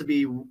wants to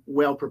be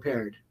well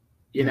prepared,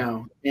 you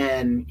know,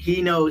 and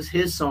he knows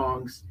his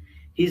songs.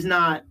 He's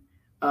not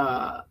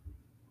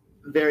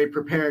very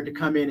prepared to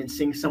come in and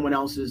sing someone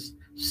else's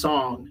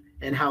song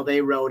and how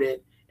they wrote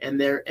it and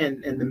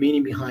the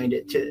meaning behind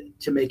it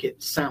to make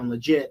it sound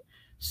legit.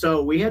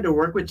 So we had to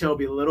work with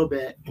Toby a little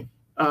bit.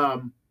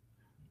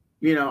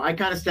 You know, I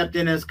kind of stepped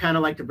in as kind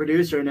of like the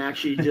producer and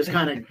actually just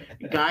kind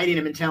of guiding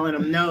him and telling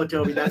him, no,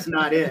 Toby, that's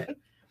not it.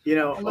 You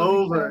know,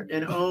 over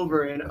and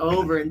over and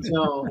over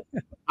until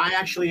I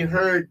actually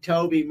heard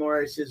Toby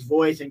Morris's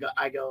voice and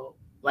I go,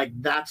 like,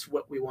 that's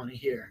what we want to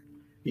hear,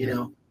 you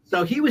know?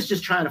 So he was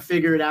just trying to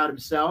figure it out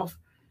himself.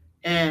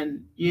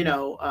 And, you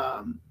know,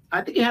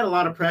 I think he had a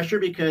lot of pressure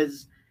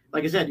because,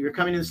 like I said, you're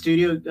coming in the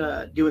studio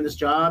doing this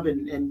job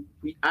and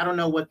I don't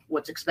know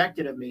what's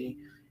expected of me.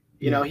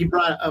 You know, he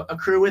brought a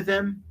crew with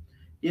him,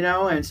 you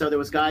know, and so there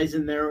was guys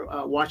in there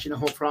watching the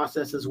whole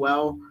process as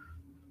well.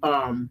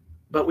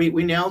 But we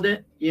nailed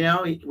it, you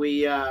know.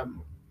 We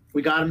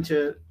got him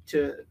to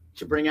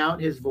bring out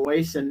his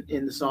voice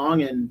in the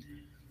song, and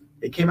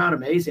it came out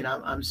amazing.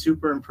 I'm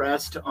super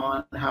impressed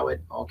on how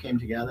it all came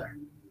together.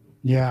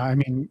 Yeah, I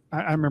mean,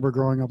 I remember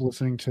growing up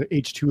listening to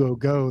H2O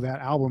Go, that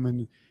album,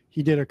 and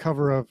he did a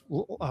cover of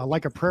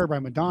Like a Prayer by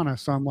Madonna.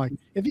 So I'm like,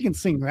 if he can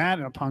sing that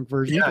in a punk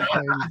version, he can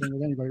play anything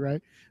with anybody,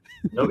 right?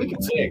 Nobody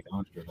can sing.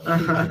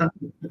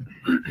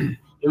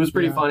 It was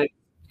pretty funny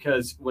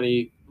because when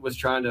he was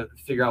trying to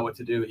figure out what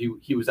to do,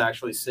 he was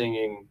actually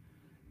singing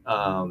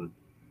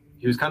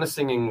he was kind of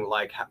singing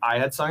like I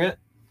had sung it,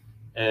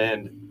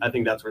 and I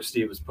think that's where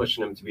Steve was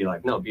pushing him to be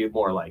like, no, be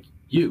more like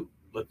you.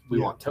 We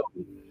want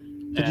Toby.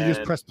 Did you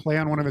just press play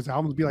on one of his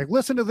albums and be like,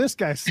 listen to this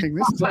guy sing?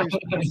 This is how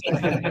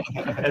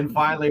And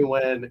finally,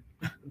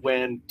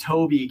 when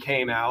Toby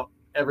came out,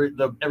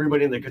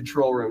 everybody in the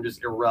control room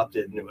just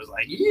erupted, and it was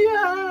like,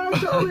 yeah,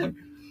 Toby.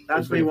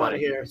 That's what we want to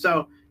hear.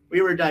 So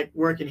we were like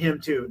working him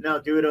too.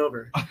 No, do it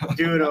over.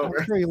 Do it over.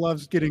 I'm sure he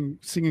loves getting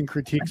singing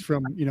critiques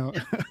from, you know.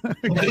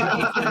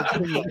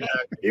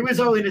 He was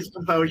holding his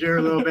composure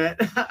a little bit.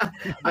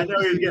 I know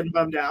he was getting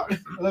bummed out. I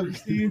love you,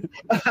 Steve.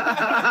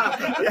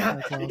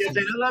 Yeah, awesome. you can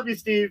say, I love you,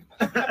 Steve.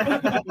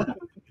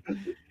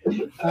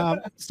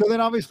 So then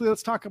obviously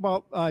let's talk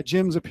about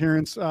Jim's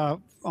appearance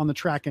on the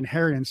track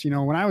Inheritance. You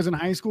know, when I was in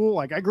high school,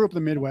 like I grew up in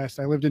the Midwest.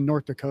 I lived in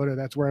North Dakota.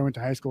 That's where I went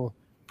to high school.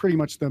 Pretty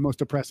much the most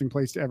depressing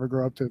place to ever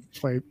grow up to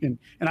play in.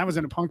 And I was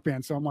in a punk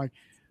band. So I'm like,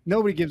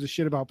 nobody gives a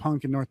shit about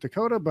punk in North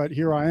Dakota, but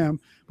here I am.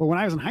 But when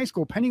I was in high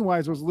school,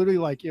 Pennywise was literally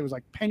like, it was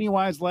like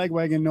Pennywise,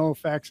 Lagwagon,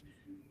 NoFX,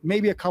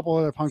 maybe a couple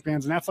other punk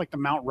bands. And that's like the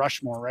Mount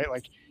Rushmore, right?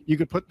 Like you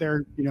could put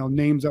their, you know,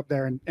 names up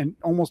there and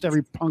almost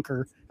every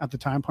punker at the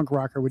time, punk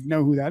rocker, would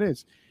know who that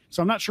is.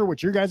 So I'm not sure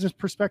what your guys'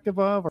 perspective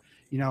of, or,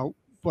 you know,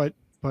 but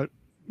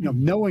you know,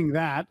 knowing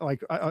that,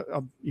 like,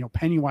 you know,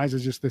 Pennywise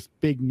is just this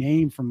big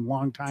name from a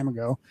long time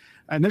ago,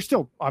 and they're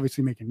still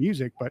obviously making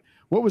music. But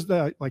what was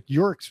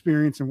your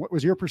experience, and what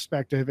was your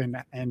perspective,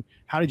 and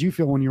how did you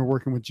feel when you were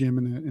working with Jim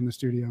in the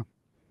studio?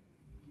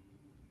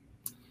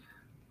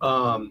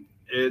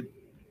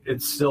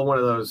 It's still one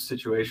of those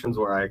situations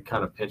where I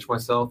kind of pinch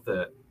myself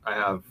that I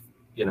have,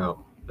 you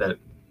know, that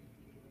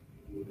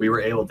we were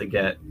able to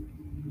get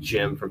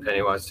Jim from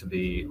Pennywise to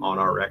be on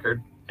our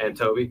record, and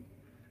Toby,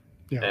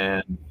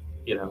 and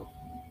you know,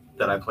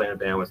 that I play in a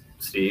band with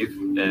Steve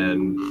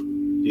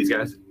and these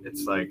guys.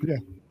 It's like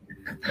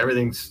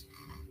everything's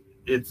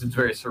it's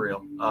very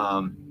surreal.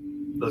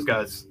 Those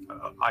guys,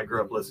 I grew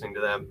up listening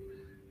to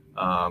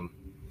them.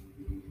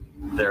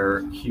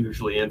 They're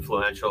hugely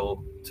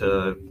influential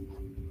to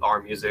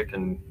our music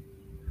and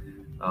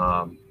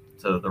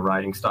to the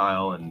writing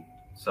style, and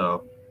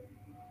so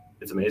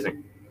it's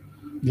amazing.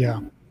 Yeah,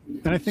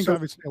 and I think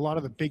obviously a lot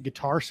of the big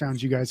guitar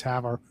sounds you guys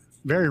have are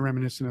very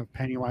reminiscent of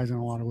Pennywise in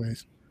a lot of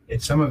ways.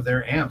 It's some of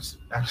their amps,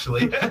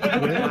 actually. That's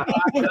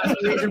the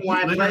reason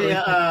why I play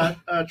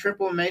a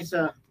triple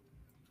Mesa,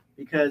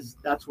 because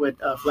that's what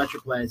Fletcher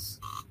plays.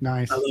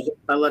 Nice.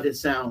 I love his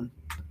sound.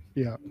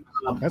 Yeah,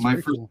 that's my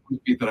pretty first cool.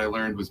 beat that I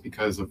learned was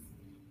because of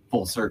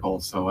Full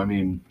Circle. So I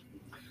mean,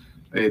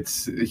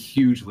 it's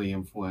hugely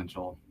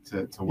influential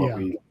to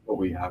what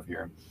we have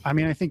here. I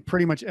mean, I think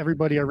pretty much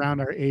everybody around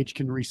our age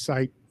can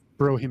recite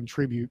Bro Hymn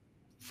Tribute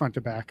front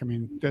to back. I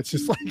mean, that's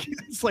just like,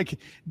 it's like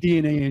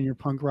DNA in your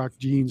punk rock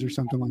genes or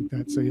something like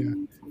that. So yeah,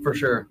 For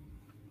sure.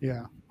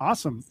 yeah,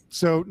 awesome.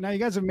 So now you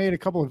guys have made a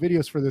couple of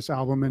videos for this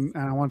album, and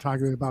I want to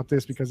talk about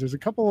this because there's a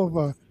couple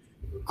of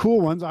cool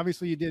ones.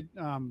 Obviously you did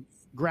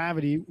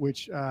Gravity,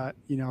 which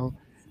you know,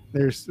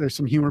 there's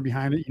some humor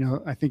behind it. You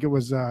know, I think it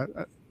was I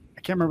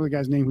can't remember the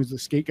guy's name who's the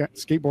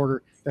skateboarder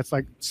that's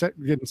like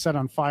getting set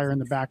on fire in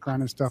the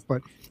background and stuff,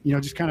 but you know,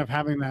 just kind of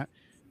having that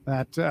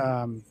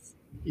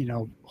you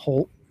know,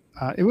 whole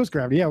it was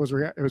Gravity. Yeah,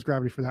 it was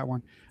Gravity for that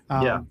one.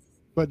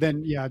 But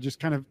then just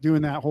kind of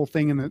doing that whole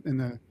thing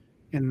in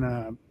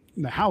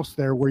the house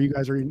there where you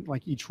guys are in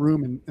like each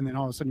room, and then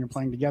all of a sudden you're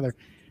playing together.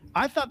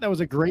 I thought that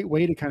was a great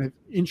way to kind of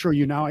intro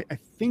you. Now I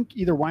think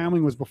either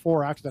Wyoming was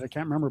before or after that, I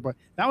can't remember, but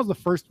that was the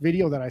first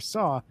video that I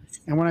saw.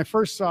 And when I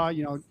first saw,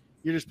 you know,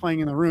 you're just playing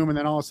in the room, and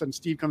then all of a sudden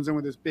Steve comes in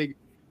with this big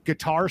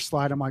guitar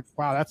slide. I'm like,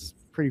 wow, that's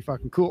pretty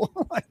fucking cool.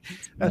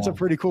 That's a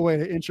pretty cool way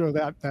to intro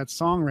that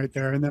song right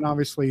there. And then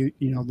obviously,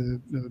 you know,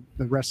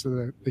 the rest of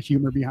the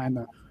humor behind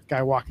the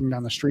guy walking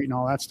down the street and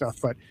all that stuff.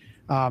 But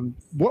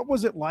what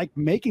was it like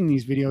making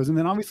these videos? And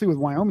then obviously with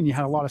Wyoming, you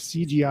had a lot of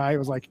CGI. It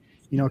was like,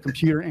 you know, a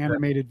computer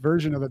animated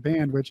version of the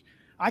band, which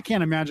I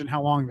can't imagine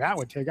how long that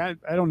would take. I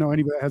don't know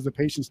anybody that has the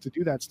patience to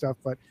do that stuff,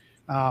 but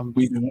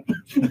We don't.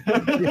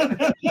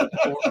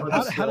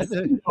 How did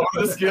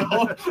The skill.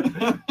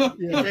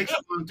 It takes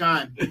a long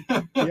time.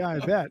 yeah, I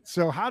bet.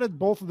 So how did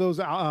both of those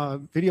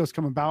videos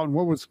come about, and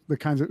what was who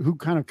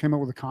kind of came up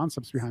with the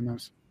concepts behind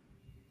those?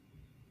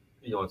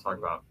 You want to talk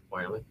about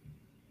Wyoming?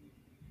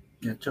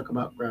 Yeah, talk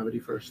about Gravity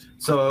first.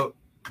 So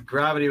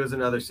Gravity was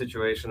another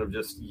situation of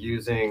just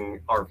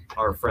using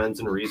our friends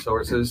and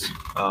resources.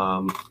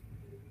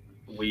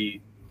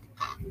 We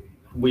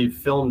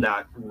filmed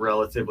that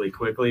relatively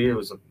quickly. It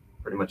was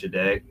pretty much a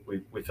day.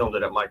 We filmed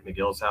it at Mike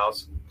McGill's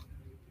house,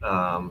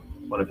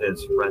 one of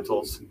his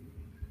rentals.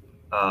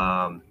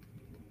 I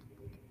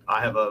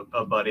have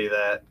a buddy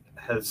that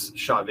has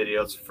shot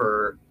videos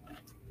for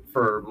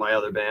my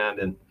other band,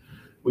 and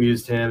we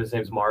used him. His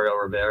name's Mario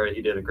Rivera.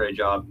 He did a great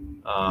job.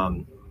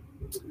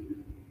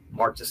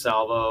 Mark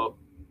DeSalvo,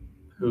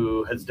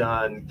 who has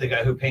done The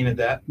guy who painted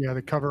that. Yeah,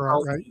 the cover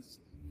art, right?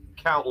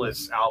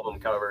 countless album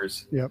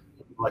covers. Yep.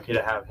 Lucky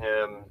to have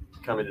him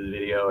come into the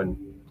video and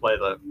play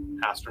the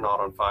astronaut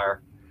on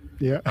fire.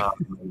 Yeah.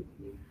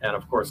 And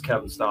of course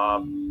Kevin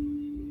Staub,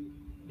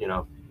 you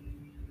know,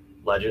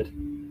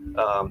 legend.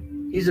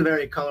 He's a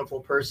very colorful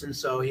person,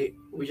 so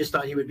we just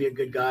thought he would be a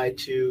good guy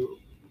to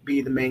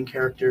be the main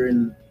character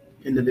in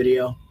the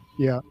video.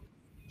 Yeah,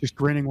 just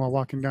grinning while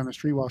walking down the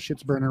street while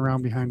shit's burning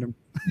around behind him.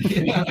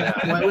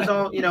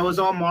 Well, it was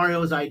all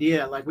Mario's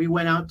idea. Like, we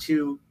went out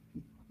to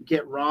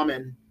get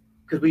ramen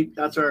because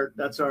that's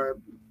our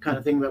kind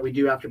of thing that we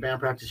do after band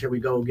practice. Here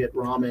we go get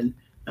ramen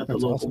at the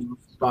local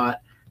spot,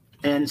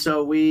 and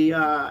so we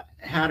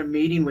had a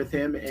meeting with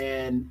him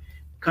and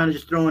kind of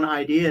just throwing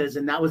ideas,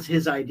 and that was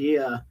his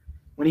idea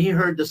when he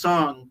heard the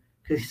song,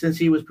 because since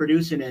he was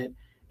producing it,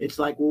 it's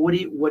like, well,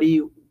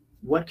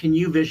 what can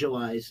you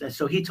visualize? And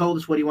so he told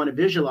us what he wanted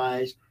to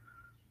visualize.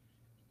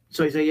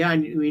 So he said, yeah,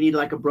 we need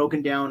like a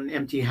broken down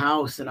empty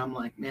house. And I'm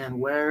like,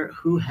 man,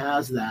 who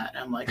has that?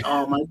 I'm like,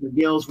 oh, Mike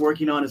McGill's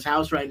working on his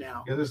house right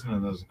now. Yeah, there's none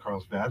of those in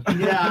Carlsbad.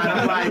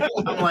 Yeah,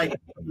 I'm like,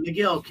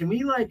 McGill, can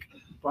we like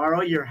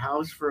borrow your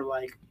house for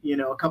like,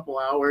 a couple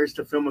hours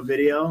to film a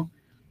video?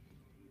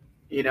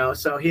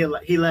 So he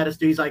let us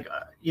do. He's like,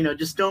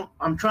 just don't.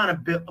 I'm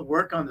trying to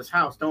work on this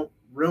house. Don't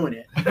ruin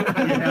it.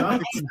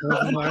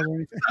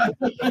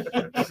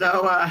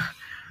 So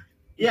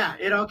yeah,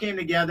 it all came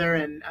together,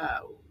 and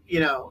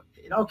it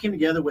all came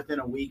together within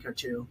a week or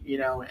two.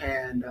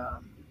 And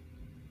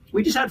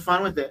we just had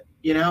fun with it.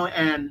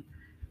 And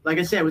like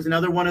I said, it was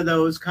another one of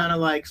those kind of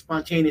like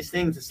spontaneous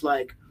things. It's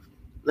like,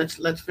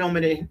 let's film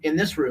it in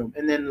this room,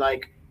 and then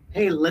like,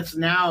 hey, let's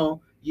now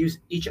use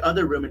each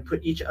other room and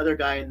put each other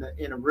guy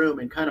in a room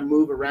and kind of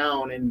move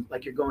around, and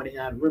like you're going in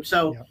and out of a room.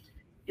 So,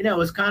 it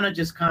was kind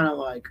of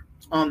like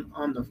on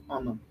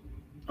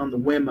the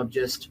whim of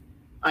just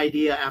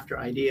idea after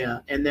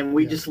idea, and then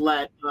we just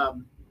let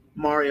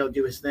Mario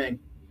do his thing.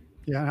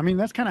 Yeah, I mean,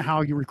 that's kind of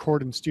how you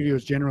record in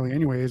studios generally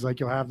anyway, is like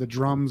you'll have the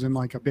drums in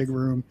like a big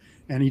room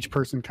and each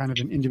person kind of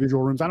in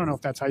individual rooms. I don't know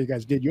if that's how you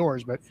guys did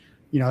yours, but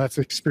that's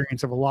the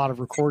experience of a lot of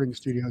recording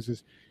studios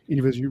is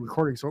individual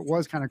recording. So it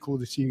was kind of cool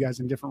to see you guys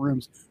in different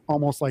rooms,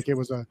 almost like it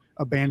was a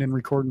abandoned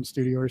recording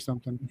studio or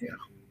something. Yeah.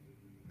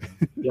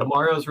 Yeah,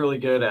 Mario's really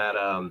good at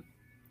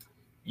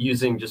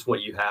using just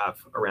what you have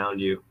around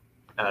you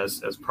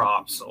as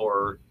props,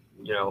 or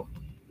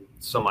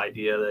some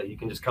idea that you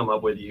can just come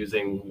up with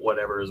using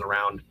whatever is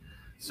around.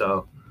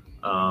 So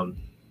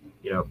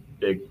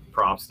big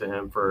props to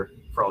him for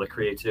all the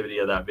creativity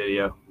of that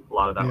video. A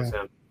lot of that was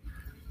him.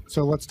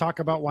 So let's talk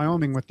about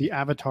Wyoming with the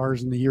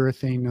avatars and the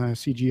urethane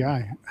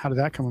CGI. How did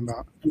that come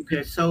about?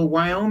 Okay, so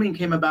Wyoming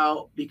came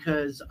about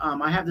because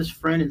I have this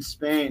friend in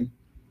Spain,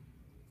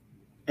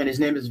 and his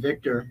name is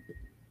Victor,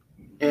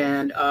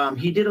 and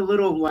he did a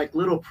little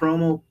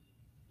promo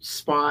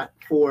spot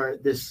for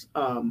this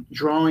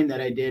drawing that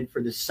I did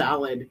for this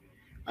salad.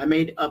 I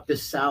made up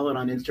this salad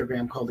on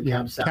Instagram called the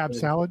Cab Salad. Cab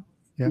Salad?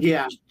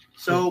 Yeah.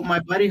 So my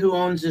buddy who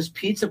owns this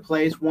pizza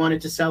place wanted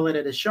to sell it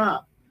at his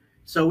shop.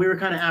 So we were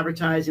kind of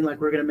advertising like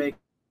we're going to make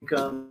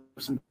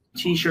some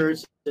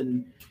T-shirts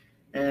and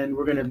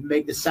we're going to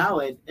make the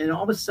salad. And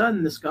all of a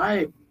sudden, this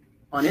guy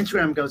on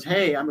Instagram goes,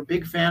 "Hey, I'm a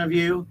big fan of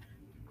you.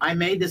 I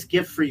made this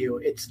gift for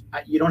you.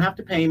 You don't have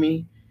to pay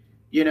me.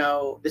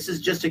 This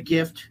is just a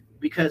gift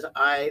because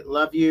I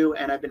love you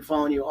and I've been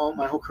following you all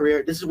my whole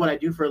career. This is what I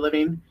do for a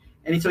living."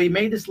 And so he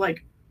made this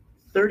like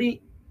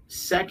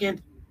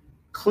 30-second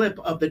clip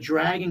of the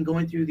dragon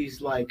going through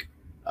these like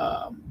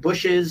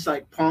bushes,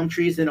 like palm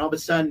trees, and all of a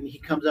sudden he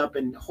comes up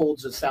and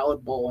holds a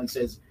salad bowl and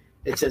says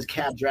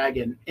Cab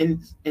Dragon in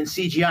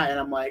CGI, and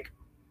I'm like,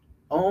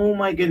 oh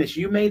my goodness,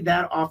 you made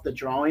that off the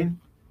drawing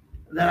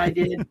that I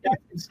did?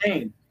 That's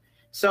insane.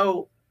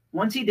 So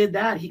once he did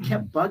that, he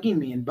kept bugging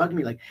me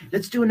like,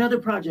 let's do another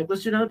project.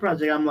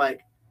 I'm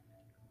like,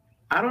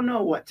 I don't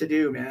know what to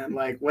do, man,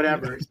 like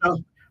whatever. So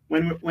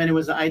when it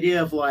was the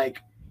idea of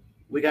like,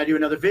 we got to do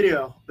another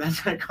video,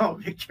 that's when I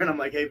called Victor, and I'm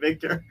like, hey,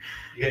 Victor,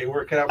 you got your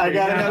work cut out for I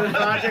got another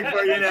project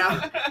for you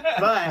now.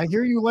 But I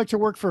hear you like to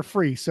work for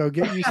free, so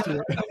get used to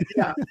it.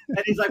 Yeah.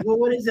 And he's like, well,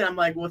 what is it? I'm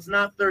like, well, it's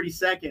not 30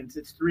 seconds.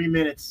 It's 3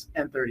 minutes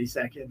and 30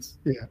 seconds.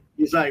 Yeah.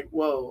 He's like,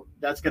 whoa,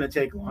 that's going to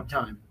take a long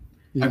time.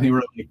 Yeah. I think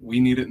we're like, we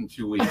need it in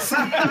 2 weeks.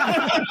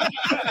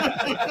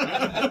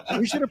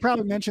 We should have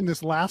probably mentioned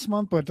this last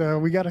month, but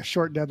we got a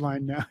short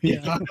deadline now.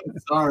 Yeah.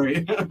 Sorry.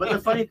 But the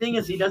funny thing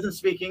is he doesn't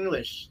speak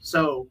English.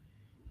 So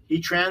he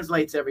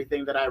translates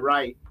everything that I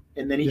write,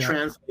 and then he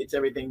translates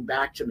everything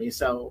back to me.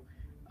 So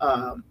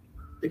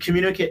the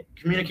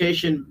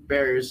communication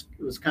barriers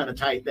was kind of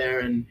tight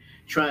there, and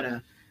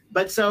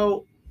but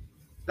so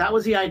that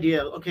was the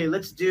idea. Okay,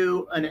 let's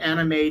do an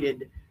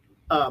animated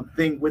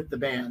thing with the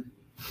band.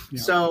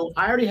 Yeah. So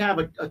I already have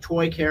a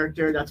toy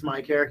character. That's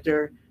my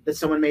character that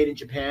someone made in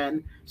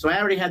Japan. So I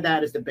already had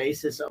that as the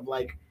basis of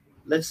like,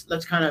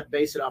 let's kind of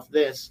base it off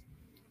this.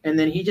 And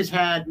then he just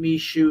had me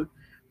shoot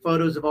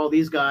photos of all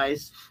these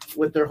guys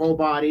with their whole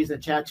bodies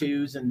and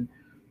tattoos and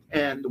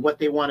what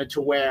they wanted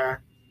to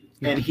wear.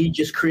 And he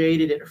just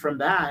created it from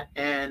that.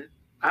 And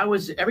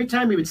every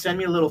time he would send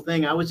me a little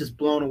thing, I was just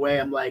blown away.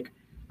 I'm like,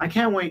 I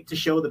can't wait to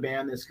show the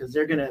band this because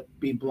they're going to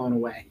be blown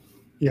away.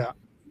 Yeah.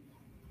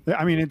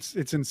 I mean,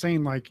 it's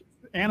insane. Like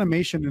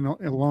animation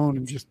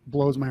alone just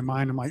blows my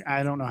mind. I'm like,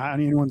 I don't know how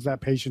anyone's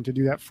that patient to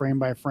do that frame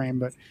by frame,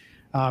 but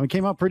it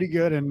came out pretty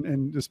good,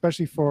 and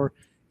especially for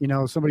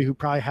somebody who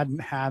probably hadn't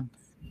had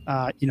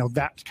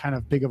that kind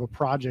of big of a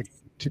project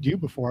to do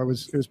before. It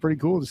was pretty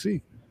cool to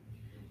see.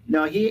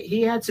 No,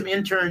 he had some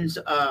interns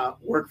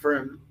work for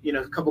him,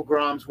 a couple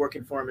Groms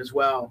working for him as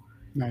well.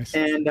 Nice.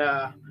 And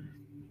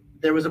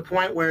there was a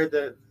point where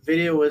the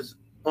video was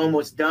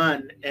almost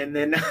done, and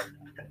then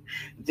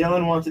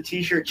Dylan wants a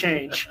t-shirt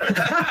change.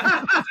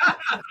 I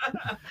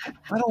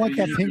don't like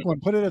that pink one.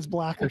 Put it as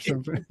black or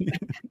something.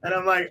 And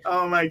I'm like,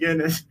 oh my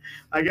goodness,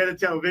 I got to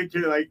tell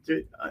Victor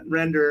to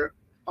render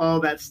all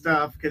that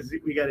stuff because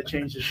we got to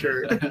change the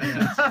shirt.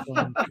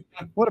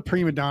 What a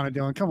prima donna,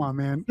 Dylan. Come on,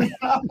 man.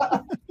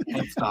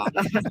 Let's stop.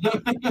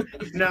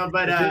 No,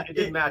 but it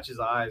didn't match his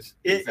eyes.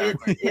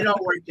 It all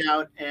worked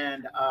out,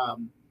 and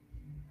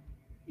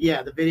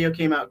yeah, the video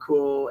came out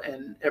cool,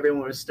 and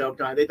everyone was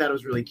stoked on it. They thought it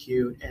was really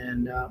cute,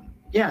 and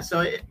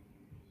so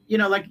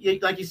like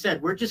you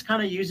said, we're just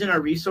kind of using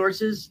our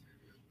resources,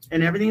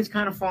 and everything's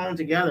kind of falling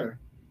together.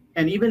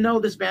 And even though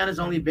this band has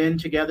only been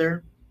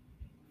together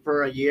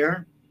for a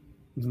year,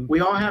 mm-hmm. we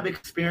all have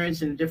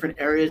experience in different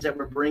areas that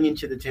we're bringing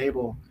to the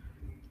table.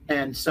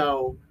 And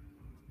so,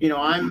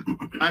 I'm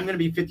going to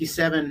be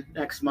 57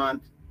 next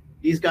month.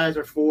 These guys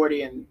are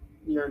 40 and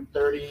you're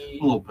 30.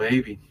 Little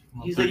baby.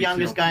 He's the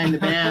youngest guy in the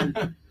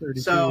band.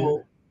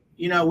 So,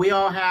 we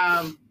all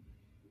have,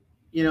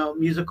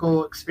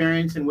 musical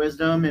experience and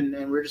wisdom,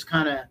 and we're just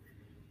kind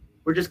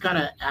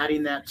of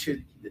adding that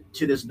to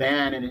this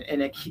band,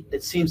 and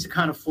it seems to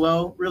kind of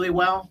flow really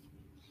well,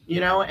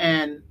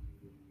 and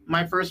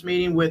my first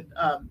meeting with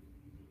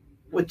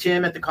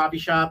Tim at the coffee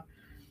shop,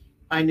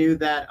 I knew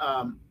that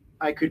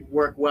I could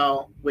work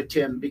well with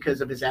Tim because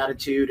of his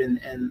attitude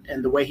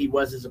and the way he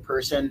was as a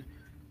person.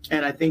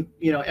 And I think,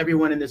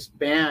 everyone in this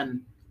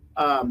band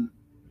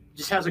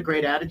just has a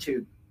great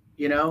attitude,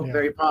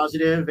 very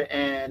positive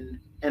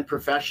and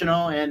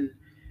professional, and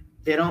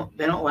they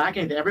don't lack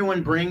anything.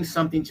 Everyone brings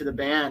something to the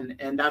band,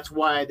 and that's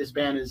why this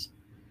band is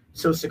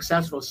so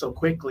successful so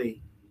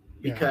quickly,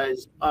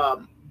 because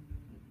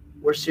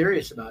we're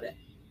serious about it.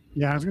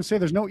 Yeah, I was gonna say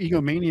there's no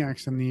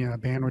egomaniacs in the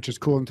band, which is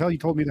cool. Until you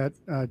told me that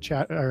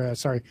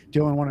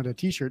Dylan wanted a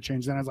t-shirt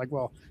change, then I was like,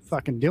 well,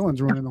 fucking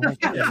Dylan's ruining the whole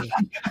thing.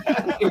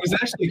 It was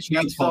actually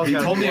Chad's fault. He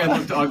told me I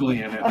looked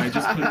ugly in it. I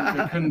just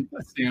couldn't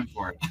stand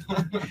for it.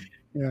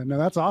 Yeah, no,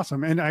 that's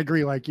awesome, and I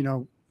agree. Like,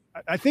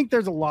 I think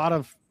there's a lot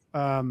of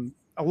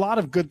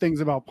good things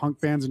about punk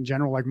bands in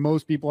general. Like,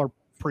 most people are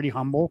pretty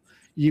humble.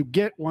 You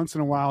get once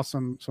in a while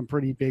some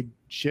pretty big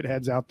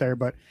shitheads out there,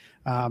 but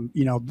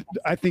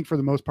I think for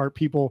the most part,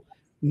 people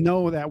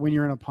know that when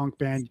you're in a punk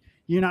band,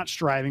 you're not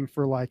striving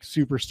for like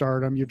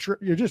superstardom.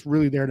 You're just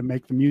really there to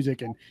make the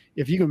music, and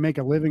if you can make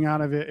a living out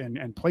of it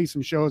and play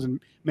some shows and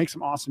make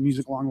some awesome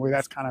music along the way,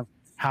 that's kind of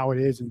how it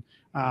is. And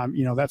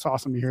that's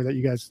awesome to hear that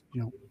you guys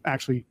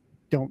actually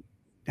don't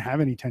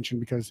have any tension,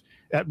 because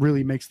that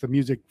really makes the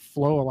music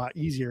flow a lot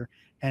easier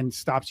and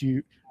stops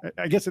you.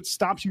 I guess it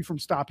stops you from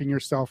stopping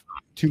yourself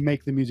to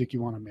make the music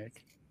you want to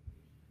make.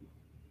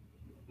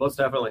 Most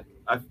definitely.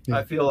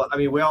 I feel,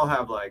 we all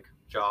have like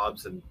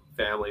jobs and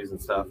families and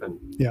stuff, and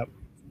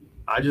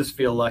I just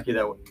feel lucky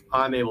that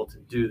I'm able to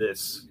do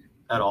this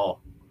at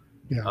all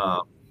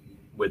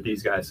with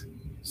these guys.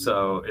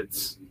 So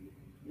it's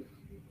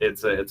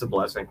a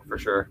blessing for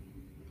sure.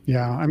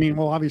 Yeah,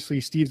 well,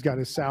 obviously Steve's got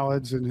his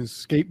salads and his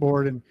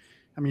skateboard, and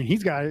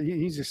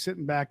he's just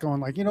sitting back going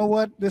like, you know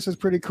what, this is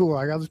pretty cool.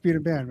 I'll just be in a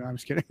band. I'm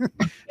just kidding.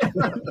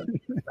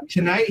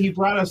 Tonight he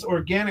brought us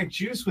organic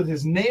juice with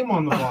his name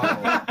on the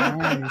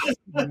bottle.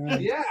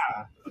 Nice. Yeah.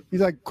 He's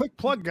like, quick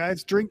plug,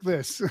 guys, drink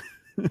this.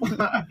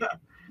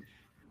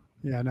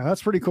 Yeah, no,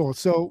 that's pretty cool.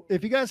 So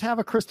if you guys have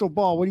a crystal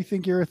ball, what do you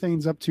think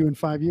Urethane's up to in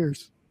 5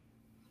 years?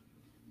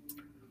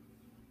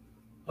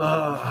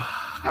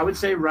 I would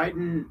say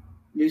writing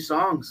new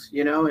songs,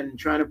 and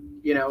trying to,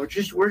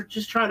 we're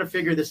just trying to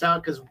figure this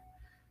out, because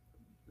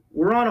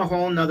we're on a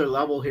whole nother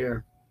level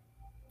here,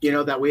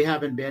 that we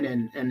haven't been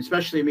in. And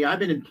especially me, I've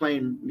been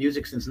playing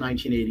music since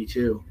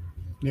 1982.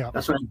 Yeah,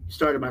 that's when I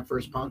started my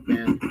first punk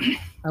band.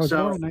 I was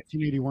born in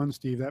 1981,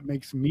 Steve. That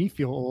makes me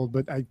feel old,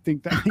 but I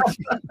think that makes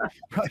you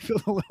probably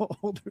feel a little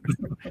older.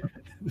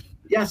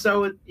 Yeah,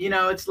 so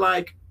it's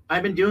like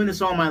I've been doing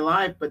this all my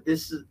life, but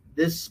this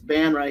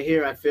band right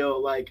here, I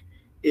feel like,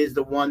 is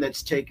the one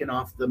that's taken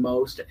off the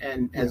most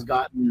and has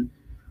gotten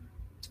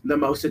the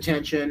most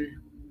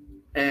attention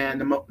and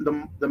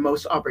the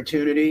most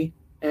opportunity.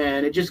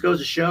 And it just goes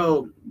to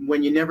show,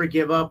 when you never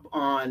give up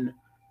on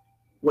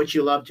what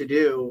you love to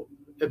do,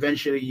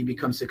 eventually you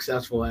become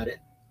successful at it.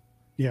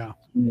 Yeah.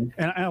 Mm-hmm.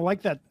 And I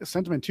like that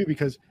sentiment too,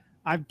 because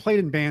I've played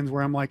in bands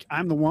where I'm like,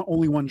 I'm the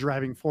only one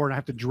driving forward. I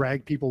have to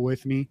drag people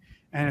with me,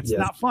 and it's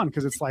not fun,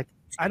 because it's like,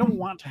 I don't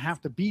want to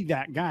have to be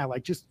that guy.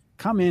 Like, just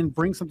come in,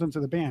 bring something to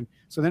the band.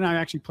 So then I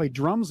actually played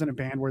drums in a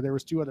band where there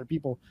was 2 other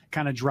people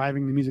kind of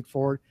driving the music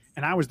forward,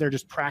 and I was there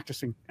just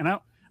practicing. And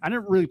I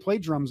never really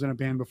played drums in a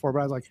band before, but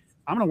I was like,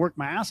 I'm going to work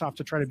my ass off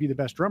to try to be the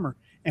best drummer.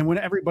 And when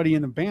everybody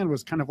in the band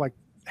was kind of like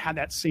had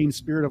that same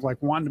spirit of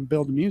like wanting to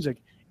build the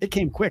music, it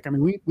came quick. I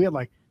mean, we had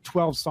like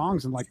 12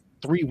 songs in like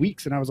 3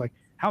 weeks, and I was like,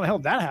 how the hell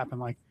did that happen?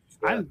 Like,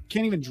 I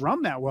can't even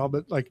drum that well,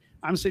 but like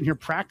I'm sitting here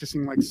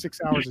practicing like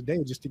 6 hours a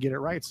day just to get it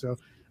right. So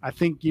I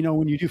think, you know,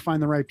 when you do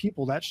find the right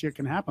people, that shit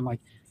can happen. Like,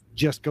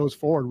 just goes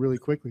forward really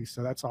quickly.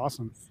 So that's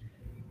awesome.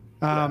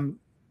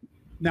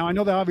 Now I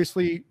know that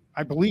obviously,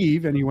 I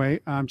believe anyway,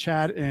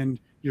 Chad and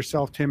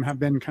yourself, Tim, have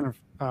been kind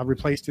of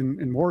replaced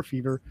in War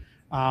Fever.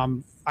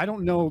 I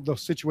don't know the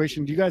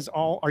situation.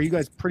 Are you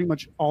guys pretty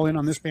much all in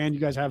on this band?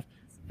 You guys have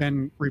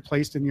been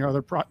replaced in your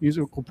other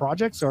musical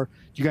projects, or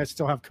do you guys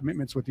still have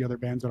commitments with the other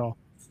bands at all?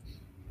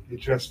 You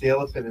trust the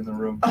elephant in the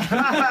room.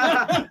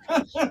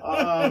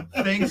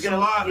 Thanks a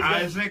lot,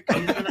 Isaac.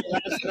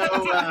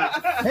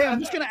 Hey,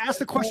 I'm just going to ask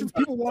the questions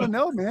people want to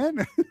know,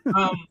 man.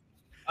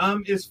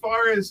 As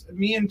far as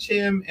me and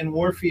Tim and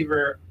War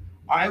Fever,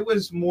 I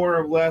was more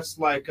or less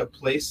like a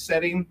place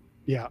setting.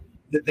 Yeah.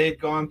 That they'd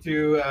gone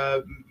through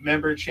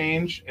member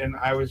change, and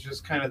I was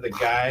just kind of the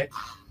guy.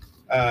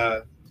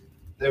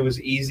 That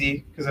was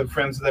easy because I'm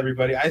friends with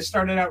everybody. I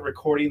started out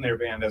recording their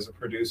band as a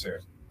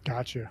producer.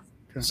 Gotcha.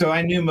 Okay. So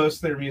I knew most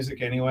of their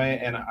music anyway,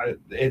 and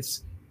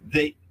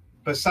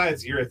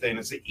besides Urethane,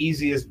 it's the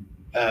easiest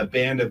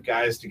band of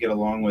guys to get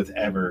along with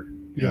ever.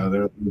 You know,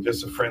 they're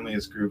just the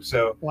friendliest group.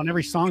 So and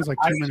every song's like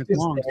 2 minutes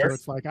long, so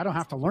it's like I don't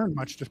have to learn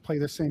much. Just play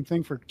the same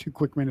thing for 2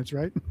 quick minutes,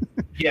 right?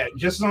 Yeah,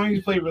 just as long as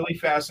you play really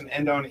fast and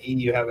end on E,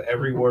 you have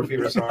every War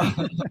Fever song.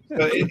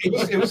 So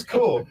it was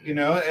cool, you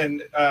know.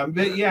 And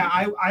but yeah,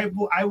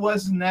 I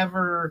was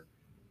never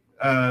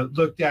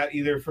looked at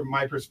either from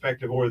my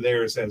perspective or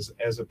theirs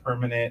as a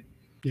permanent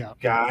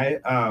guy.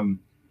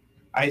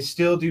 I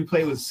still do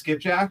play with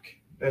Skipjack.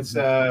 That's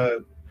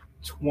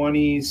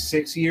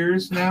 26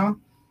 years now.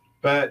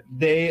 But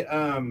they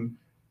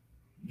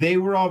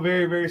were all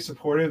very, very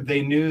supportive.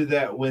 They knew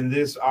that when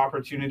this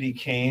opportunity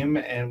came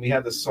and we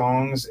had the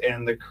songs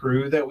and the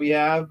crew that we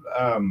have,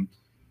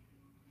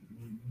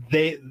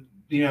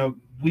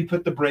 we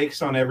put the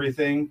brakes on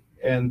everything.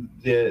 And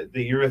the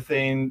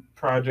Urethane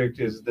project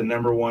is the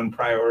 #1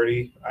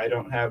 priority. I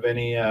don't have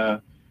any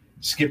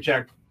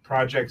Skipjack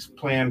projects,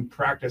 planned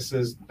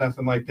practices,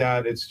 nothing like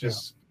that. It's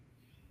just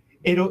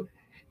it'll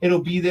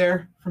be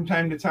there from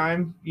time to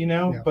time, you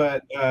know,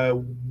 but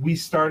we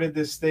started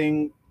this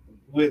thing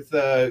with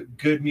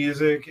good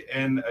music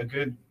and a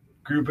good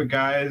group of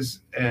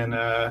guys, and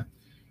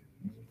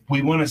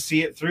we want to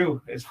see it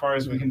through as far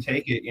as we can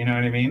take it, you know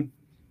what I mean?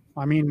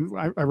 I mean,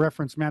 I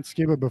referenced Matt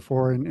Skiba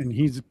before, and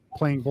he's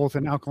playing both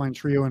in Alkaline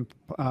Trio and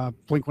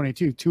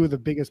Blink-182, 2 of the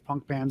biggest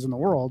punk bands in the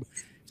world.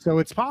 So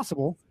it's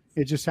possible.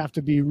 You just have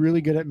to be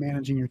really good at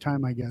managing your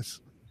time, I guess.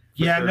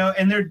 Yeah, sure. No,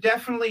 and they're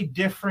definitely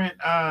different.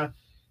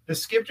 The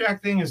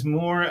Skipjack thing is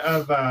more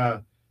of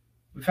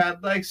we've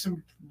had like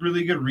some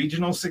really good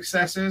regional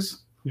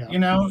successes, you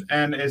know,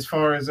 and as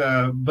far as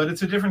but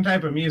it's a different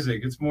type of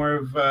music. It's more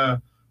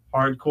of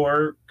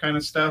hardcore kind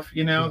of stuff,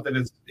 you know, that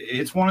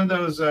it's one of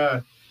those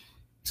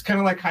it's kind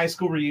of like high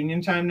school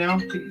reunion time now,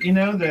 you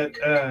know,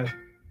 that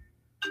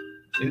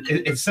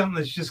it's something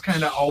that's just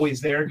kind of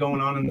always there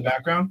going on in the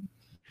background.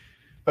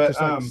 But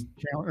like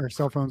or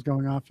cell phones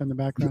going off in the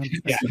background.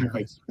 Yeah,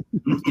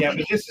 yeah,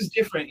 but this is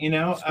different, you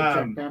know.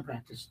 Band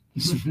practice.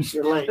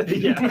 You're late.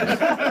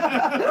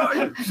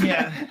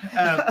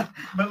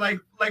 But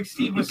like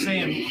Steve was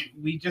saying,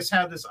 we just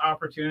had this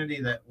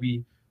opportunity that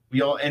we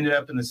all ended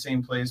up in the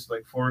same place,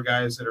 like 4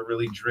 guys that are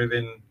really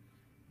driven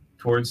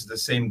towards the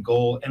same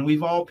goal, and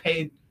we've all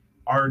paid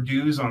our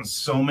dues on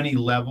so many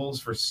levels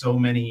for so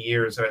many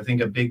years. And I think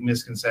a big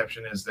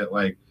misconception is that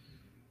like,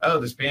 oh,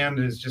 this band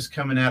is just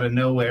coming out of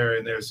nowhere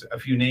and there's a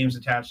few names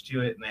attached to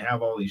it and they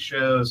have all these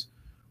shows.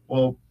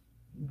 Well,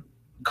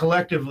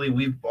 collectively,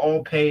 we've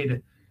all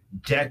paid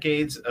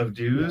decades of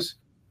dues.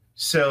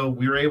 So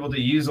we were able to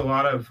use a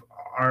lot of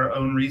our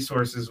own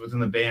resources within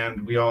the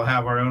band. We all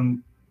have our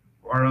own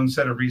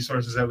set of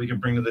resources that we can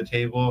bring to the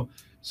table.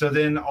 So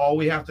then all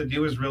we have to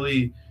do is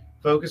really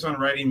focus on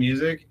writing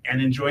music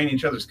and enjoying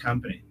each other's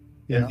company.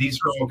 Yeah. And these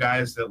are all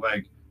guys that,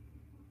 like,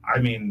 I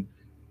mean,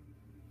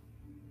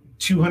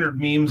 200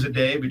 memes a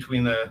day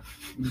between the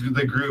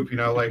group, you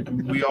know, like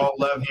we all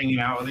love hanging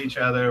out with each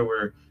other.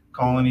 We're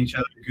calling each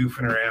other,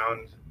 goofing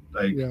around.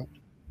 Like,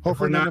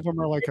 hopefully none of them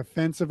are like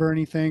offensive or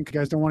anything. You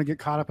guys don't want to get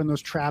caught up in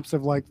those traps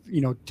of like, you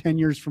know, 10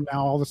 years from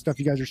now, all the stuff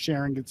you guys are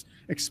sharing gets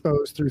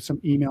exposed through some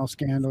email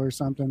scandal or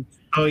something.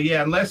 Oh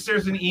yeah. Unless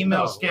there's an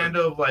email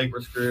scandal of like,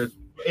 we're screwed.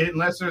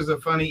 Unless there's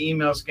a funny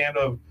email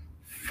scandal of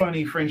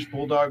funny French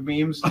bulldog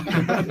memes.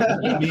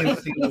 Me and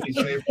Steve will be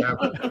safe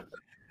forever.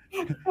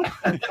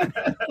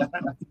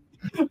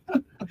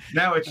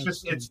 No,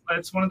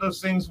 it's one of those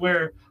things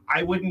where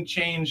I wouldn't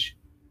change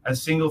a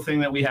single thing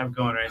that we have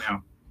going right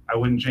now. I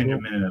wouldn't change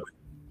a minute of it.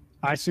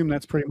 I assume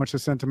that's pretty much the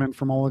sentiment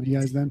from all of you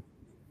guys then.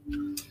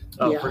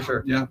 Oh, for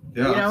sure. Yeah,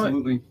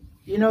 absolutely.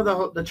 You know,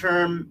 the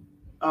term,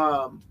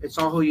 it's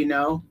all who you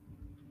know,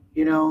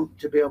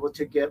 to be able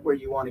to get where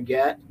you want to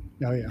get.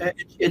 Oh, yeah.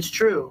 It's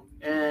true.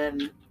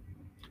 And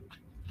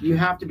you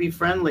have to be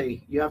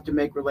friendly. You have to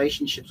make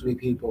relationships with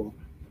people.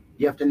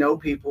 You have to know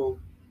people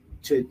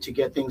to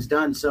get things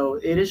done. So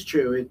it is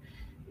true.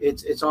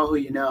 It's all who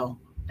you know.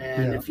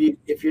 And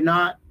if you're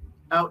not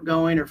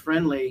outgoing or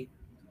friendly,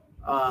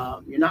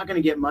 you're not going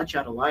to get much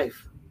out of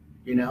life,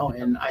 you know.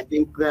 And I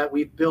think that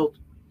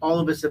all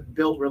of us have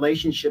built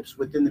relationships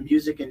within the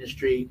music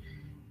industry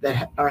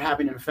that are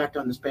having an effect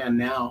on this band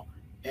now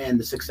and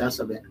the success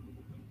of it.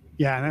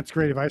 Yeah, and that's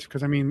great advice,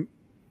 because I mean,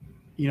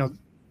 you know,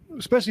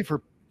 especially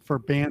for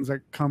bands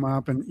that come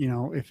up, and you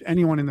know, if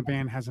anyone in the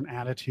band has an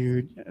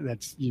attitude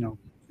that's, you know,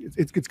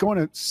 it's going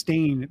to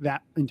stain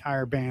that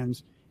entire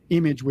band's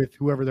image with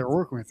whoever they're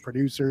working with,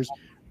 producers,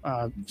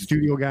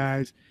 studio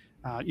guys,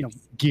 you know,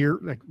 gear,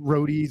 like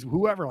roadies,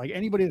 whoever, like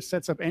anybody that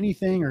sets up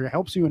anything or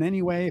helps you in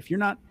any way. If you're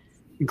not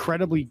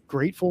incredibly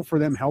grateful for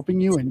them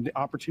helping you and the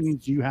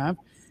opportunities you have,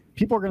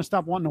 people are going to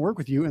stop wanting to work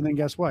with you. And then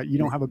guess what? You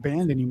don't have a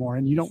band anymore,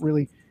 and you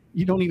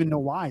don't even know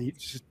why.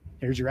 It's just,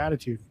 there's your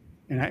attitude.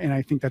 And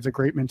I think that's a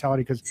great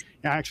mentality, because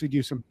I actually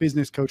do some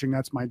business coaching.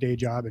 That's my day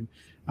job, and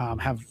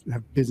have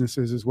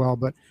businesses as well.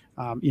 But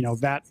you know,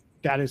 that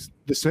is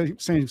the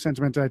same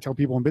sentiment that I tell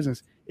people in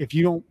business. If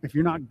you're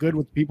not good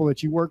with the people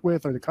that you work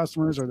with, or the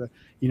customers, or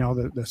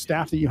the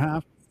staff that you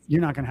have,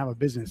 you're not going to have a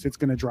business. It's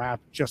going to dry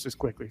up just as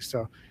quickly.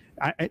 So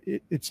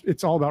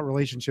it's all about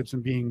relationships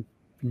and being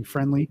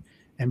friendly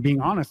and being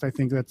honest. I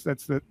think that's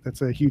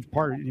a huge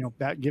part. You know,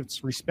 that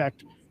gives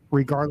respect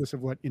regardless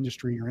of what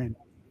industry you're in.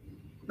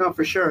 No,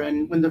 for sure.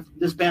 And when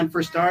this band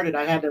first started,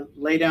 I had to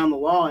lay down the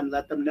law and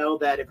let them know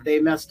that if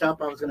they messed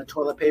up, I was going to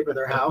toilet paper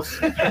their house.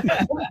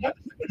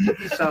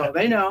 So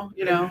they know,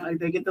 you know,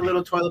 they get the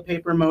little toilet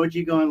paper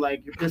emoji going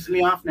like, you're pissing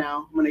me off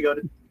now. I'm going to go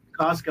to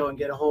Costco and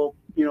get a whole,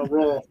 you know,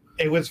 roll.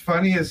 Hey, what's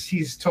funny is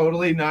he's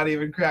totally not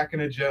even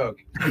cracking a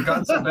joke. It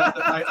got so bad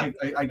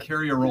that I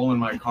carry a roll in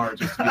my car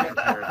just to be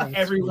prepared.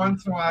 Every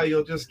once in a while,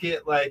 you'll just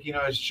get like, you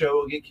know, a show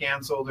will get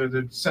canceled,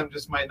 or some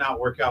just might not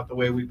work out the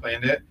way we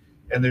planned it.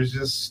 And there's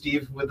just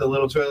Steve with the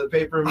little toilet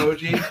paper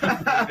emoji,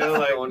 you know,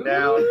 like going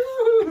down.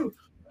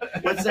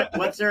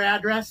 What's their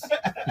address?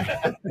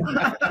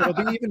 It'll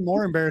be even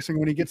more embarrassing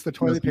when he gets the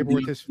toilet paper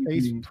with his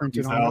face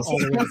printed on it all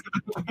the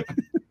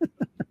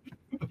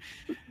way.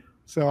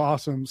 So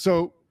awesome.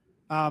 So,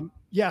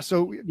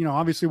 so, you know,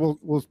 obviously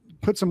we'll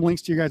put some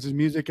links to you guys'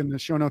 music in the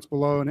show notes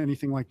below and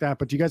anything like that.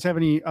 But do you guys have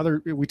any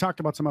other, we talked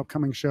about some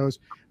upcoming shows,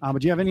 but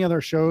do you have any other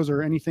shows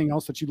or anything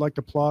else that you'd like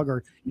to plug,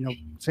 or, you know,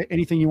 say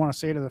anything you want to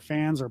say to the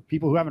fans or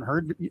people who haven't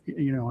heard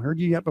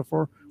you yet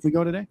before we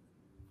go today?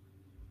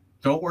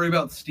 Don't worry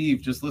about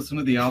Steve. Just listen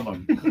to the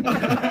album.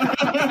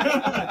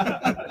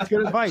 That's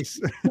good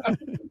advice.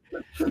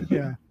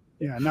 Yeah.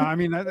 No, I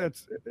mean, I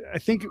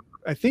think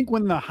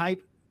when the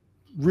hype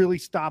really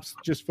stops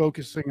just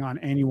focusing on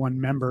any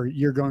one member,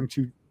 they're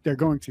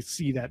going to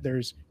see that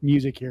there's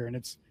music here, and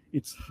it's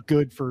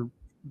good for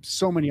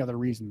so many other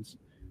reasons.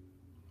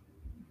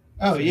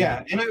 Oh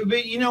yeah.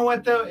 But you know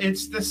what though?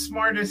 It's the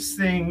smartest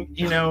thing,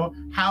 you know.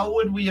 How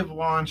would we have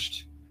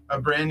launched a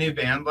brand new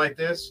band like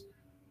this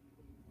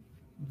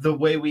the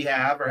way we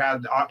have, or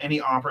had any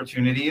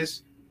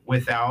opportunities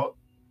without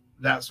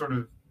that sort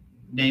of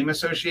name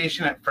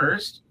association at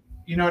first?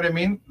 You know what I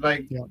mean?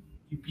 Like,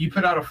 you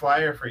put out a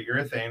flyer for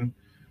Urethane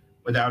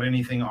without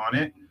anything on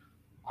it.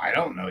 I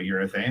don't know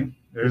Urethane.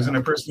 There isn't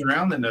a person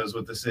around that knows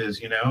what this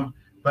is, you know.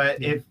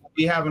 But if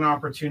we have an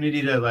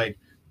opportunity to like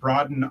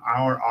broaden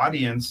our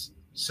audience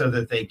so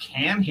that they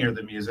can hear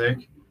the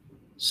music,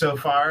 so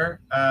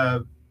far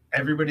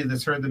everybody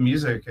that's heard the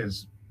music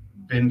has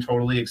been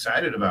totally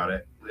excited about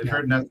it. They've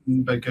heard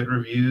nothing but good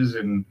reviews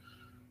and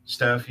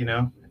stuff, you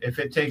know. If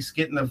it takes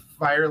getting the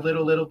fire lit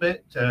a little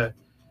bit to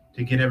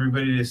get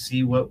everybody to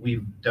see what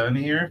we've done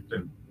here,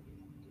 then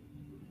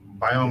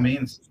by all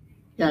means.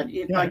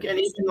 Like, and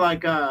even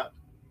like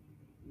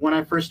when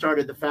I first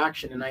started the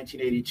Faction in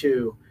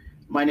 1982,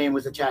 my name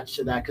was attached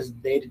to that because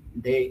they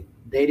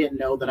didn't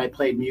know that I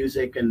played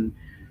music, and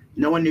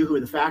no one knew who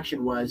the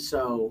Faction was.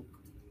 So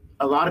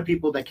a lot of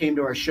people that came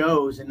to our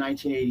shows in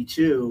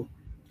 1982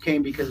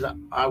 came because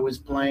I was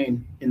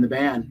playing in the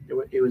band.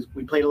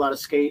 We played a lot of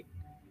skate,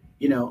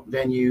 you know,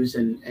 venues,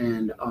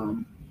 and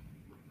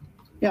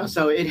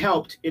so it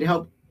helped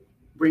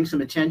bring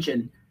some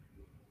attention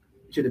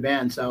to the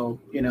band. So,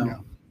 you know. Yeah.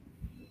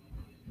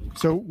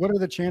 So what are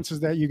the chances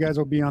that you guys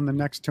will be on the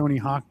next Tony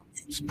Hawk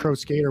Pro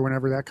Skater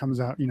whenever that comes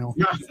out, you know?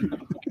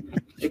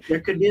 There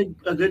could be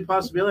a good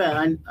possibility.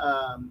 I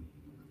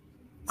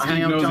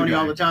hang out with Tony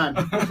all the time.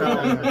 So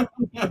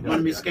I'm going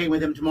to be skating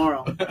with him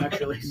tomorrow,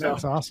 actually. So.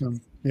 That's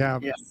awesome. Yeah.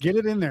 Get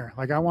it in there.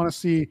 Like, I want to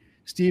see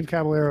Steve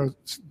Caballero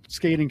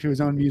skating to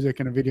his own music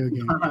in a video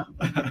game.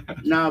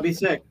 No, it'll be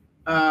sick.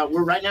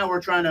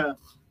 We're trying to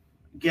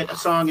get a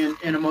song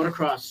in a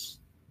motocross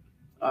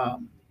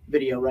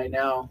video right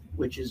now,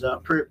 which is a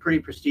pretty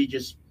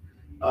prestigious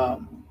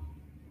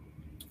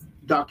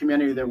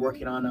documentary they're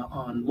working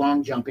on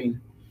long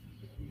jumping.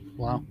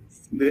 Wow.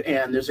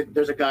 And there's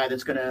a guy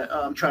that's going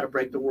to try to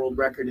break the world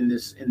record in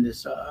this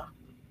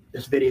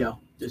video,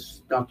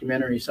 this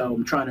documentary. So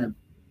I'm trying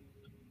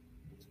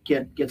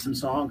to get some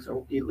songs,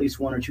 or at least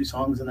one or two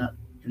songs in that.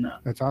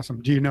 That's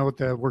awesome. Do you know what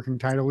the working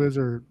title is,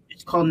 or?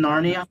 It's called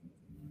Narnia.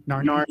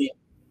 Narnia.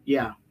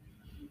 Yeah.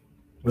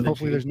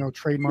 Hopefully there's no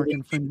trademark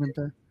infringement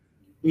there.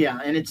 Yeah,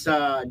 and it's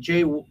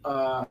Jay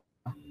Weiser.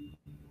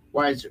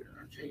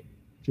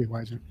 Jay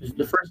Weiser.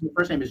 The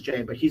first name is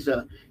Jay, but he's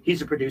a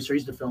producer.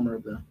 He's the filmer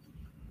of the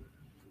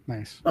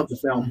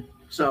film.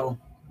 So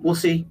we'll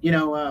see.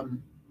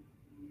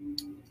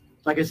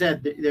 Like I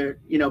said, there.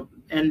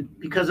 And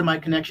because of my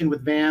connection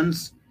with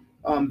Vans,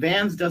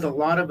 Vans does a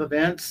lot of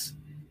events,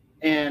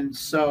 and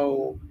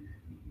so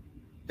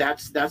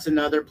that's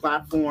another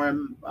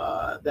platform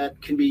that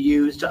can be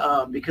used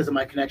because of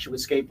my connection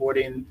with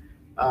skateboarding.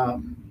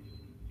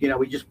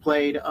 We just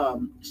played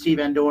Steve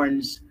Van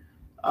Doren's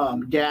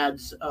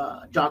dad's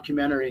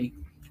documentary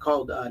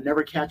called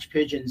Never Catch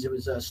Pigeons. It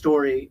was a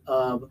story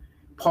of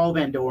Paul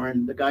Van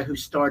Doren, the guy who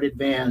started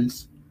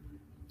Vans,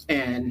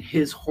 and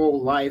his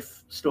whole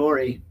life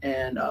story.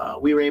 And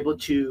we were able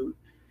to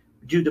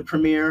do the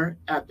premiere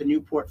at the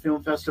Newport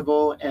Film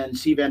Festival, and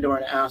Steve Van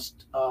Doren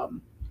asked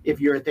if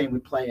Urethane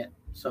would play it.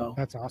 So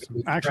that's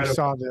awesome. I actually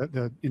saw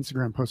the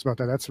Instagram post about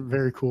that. That's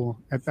very cool.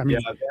 I mean,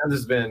 yeah, Vans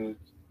has been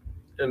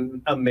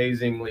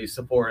amazingly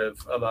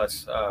supportive of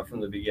us from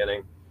the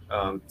beginning.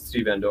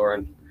 Steve Van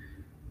Doren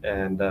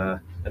and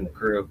the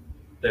crew,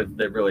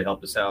 they've really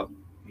helped us out.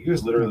 He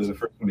was literally the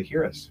first one to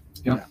hear us.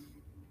 Yeah.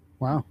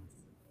 Wow,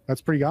 that's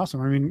pretty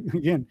awesome. I mean,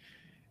 again,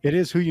 it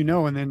is who you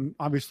know, and then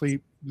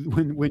obviously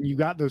when you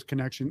got those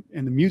connections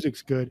and the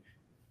music's good,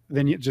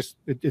 then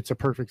it's a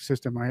perfect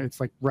system, right? It's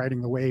like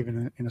riding the wave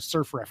in a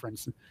surf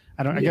reference.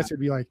 I guess it'd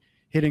be like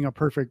hitting a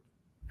perfect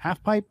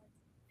half pipe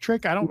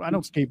trick. I don't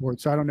skateboard,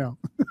 so I don't know.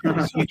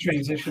 Sweet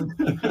transition.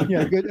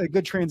 Yeah, a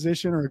good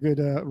transition or a good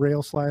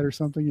rail slide or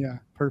something. Yeah,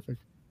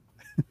 perfect.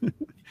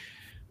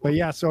 But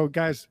yeah, so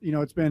guys,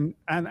 it's been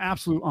an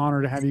absolute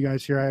honor to have you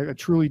guys here. I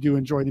truly do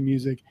enjoy the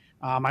music.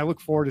 I look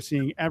forward to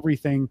seeing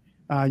everything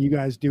you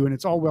guys do, and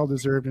it's all well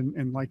deserved.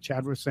 And like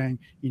Chad was saying,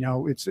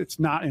 it's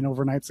not an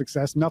overnight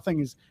success.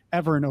 Nothing is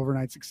ever an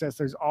overnight success.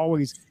 There's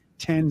always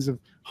tens of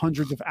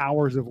hundreds of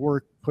hours of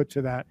work put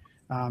to that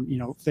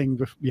thing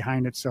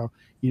behind it. So,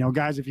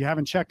 guys, if you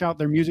haven't checked out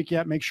their music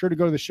yet, make sure to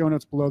go to the show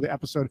notes below the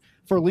episode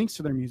for links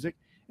to their music.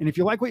 And if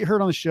you like what you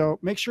heard on the show,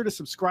 make sure to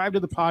subscribe to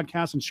the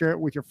podcast and share it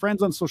with your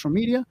friends on social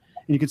media.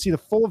 And you can see the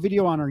full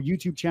video on our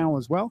YouTube channel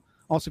as well.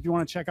 Also, if you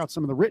want to check out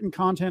some of the written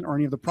content or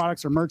any of the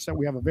products or merch that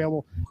we have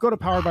available, go to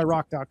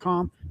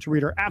poweredbyrock.com to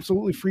read our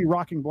absolutely free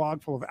rocking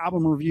blog full of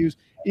album reviews,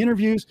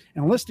 interviews,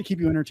 and a list to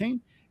keep you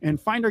entertained. And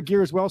find our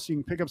gear as well so you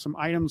can pick up some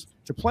items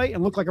to play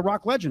and look like a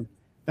rock legend.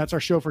 That's our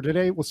show for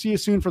today. We'll see you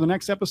soon for the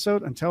next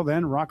episode. Until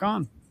then, rock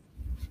on.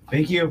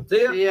 Thank you.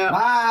 See ya. Yeah.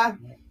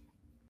 Bye.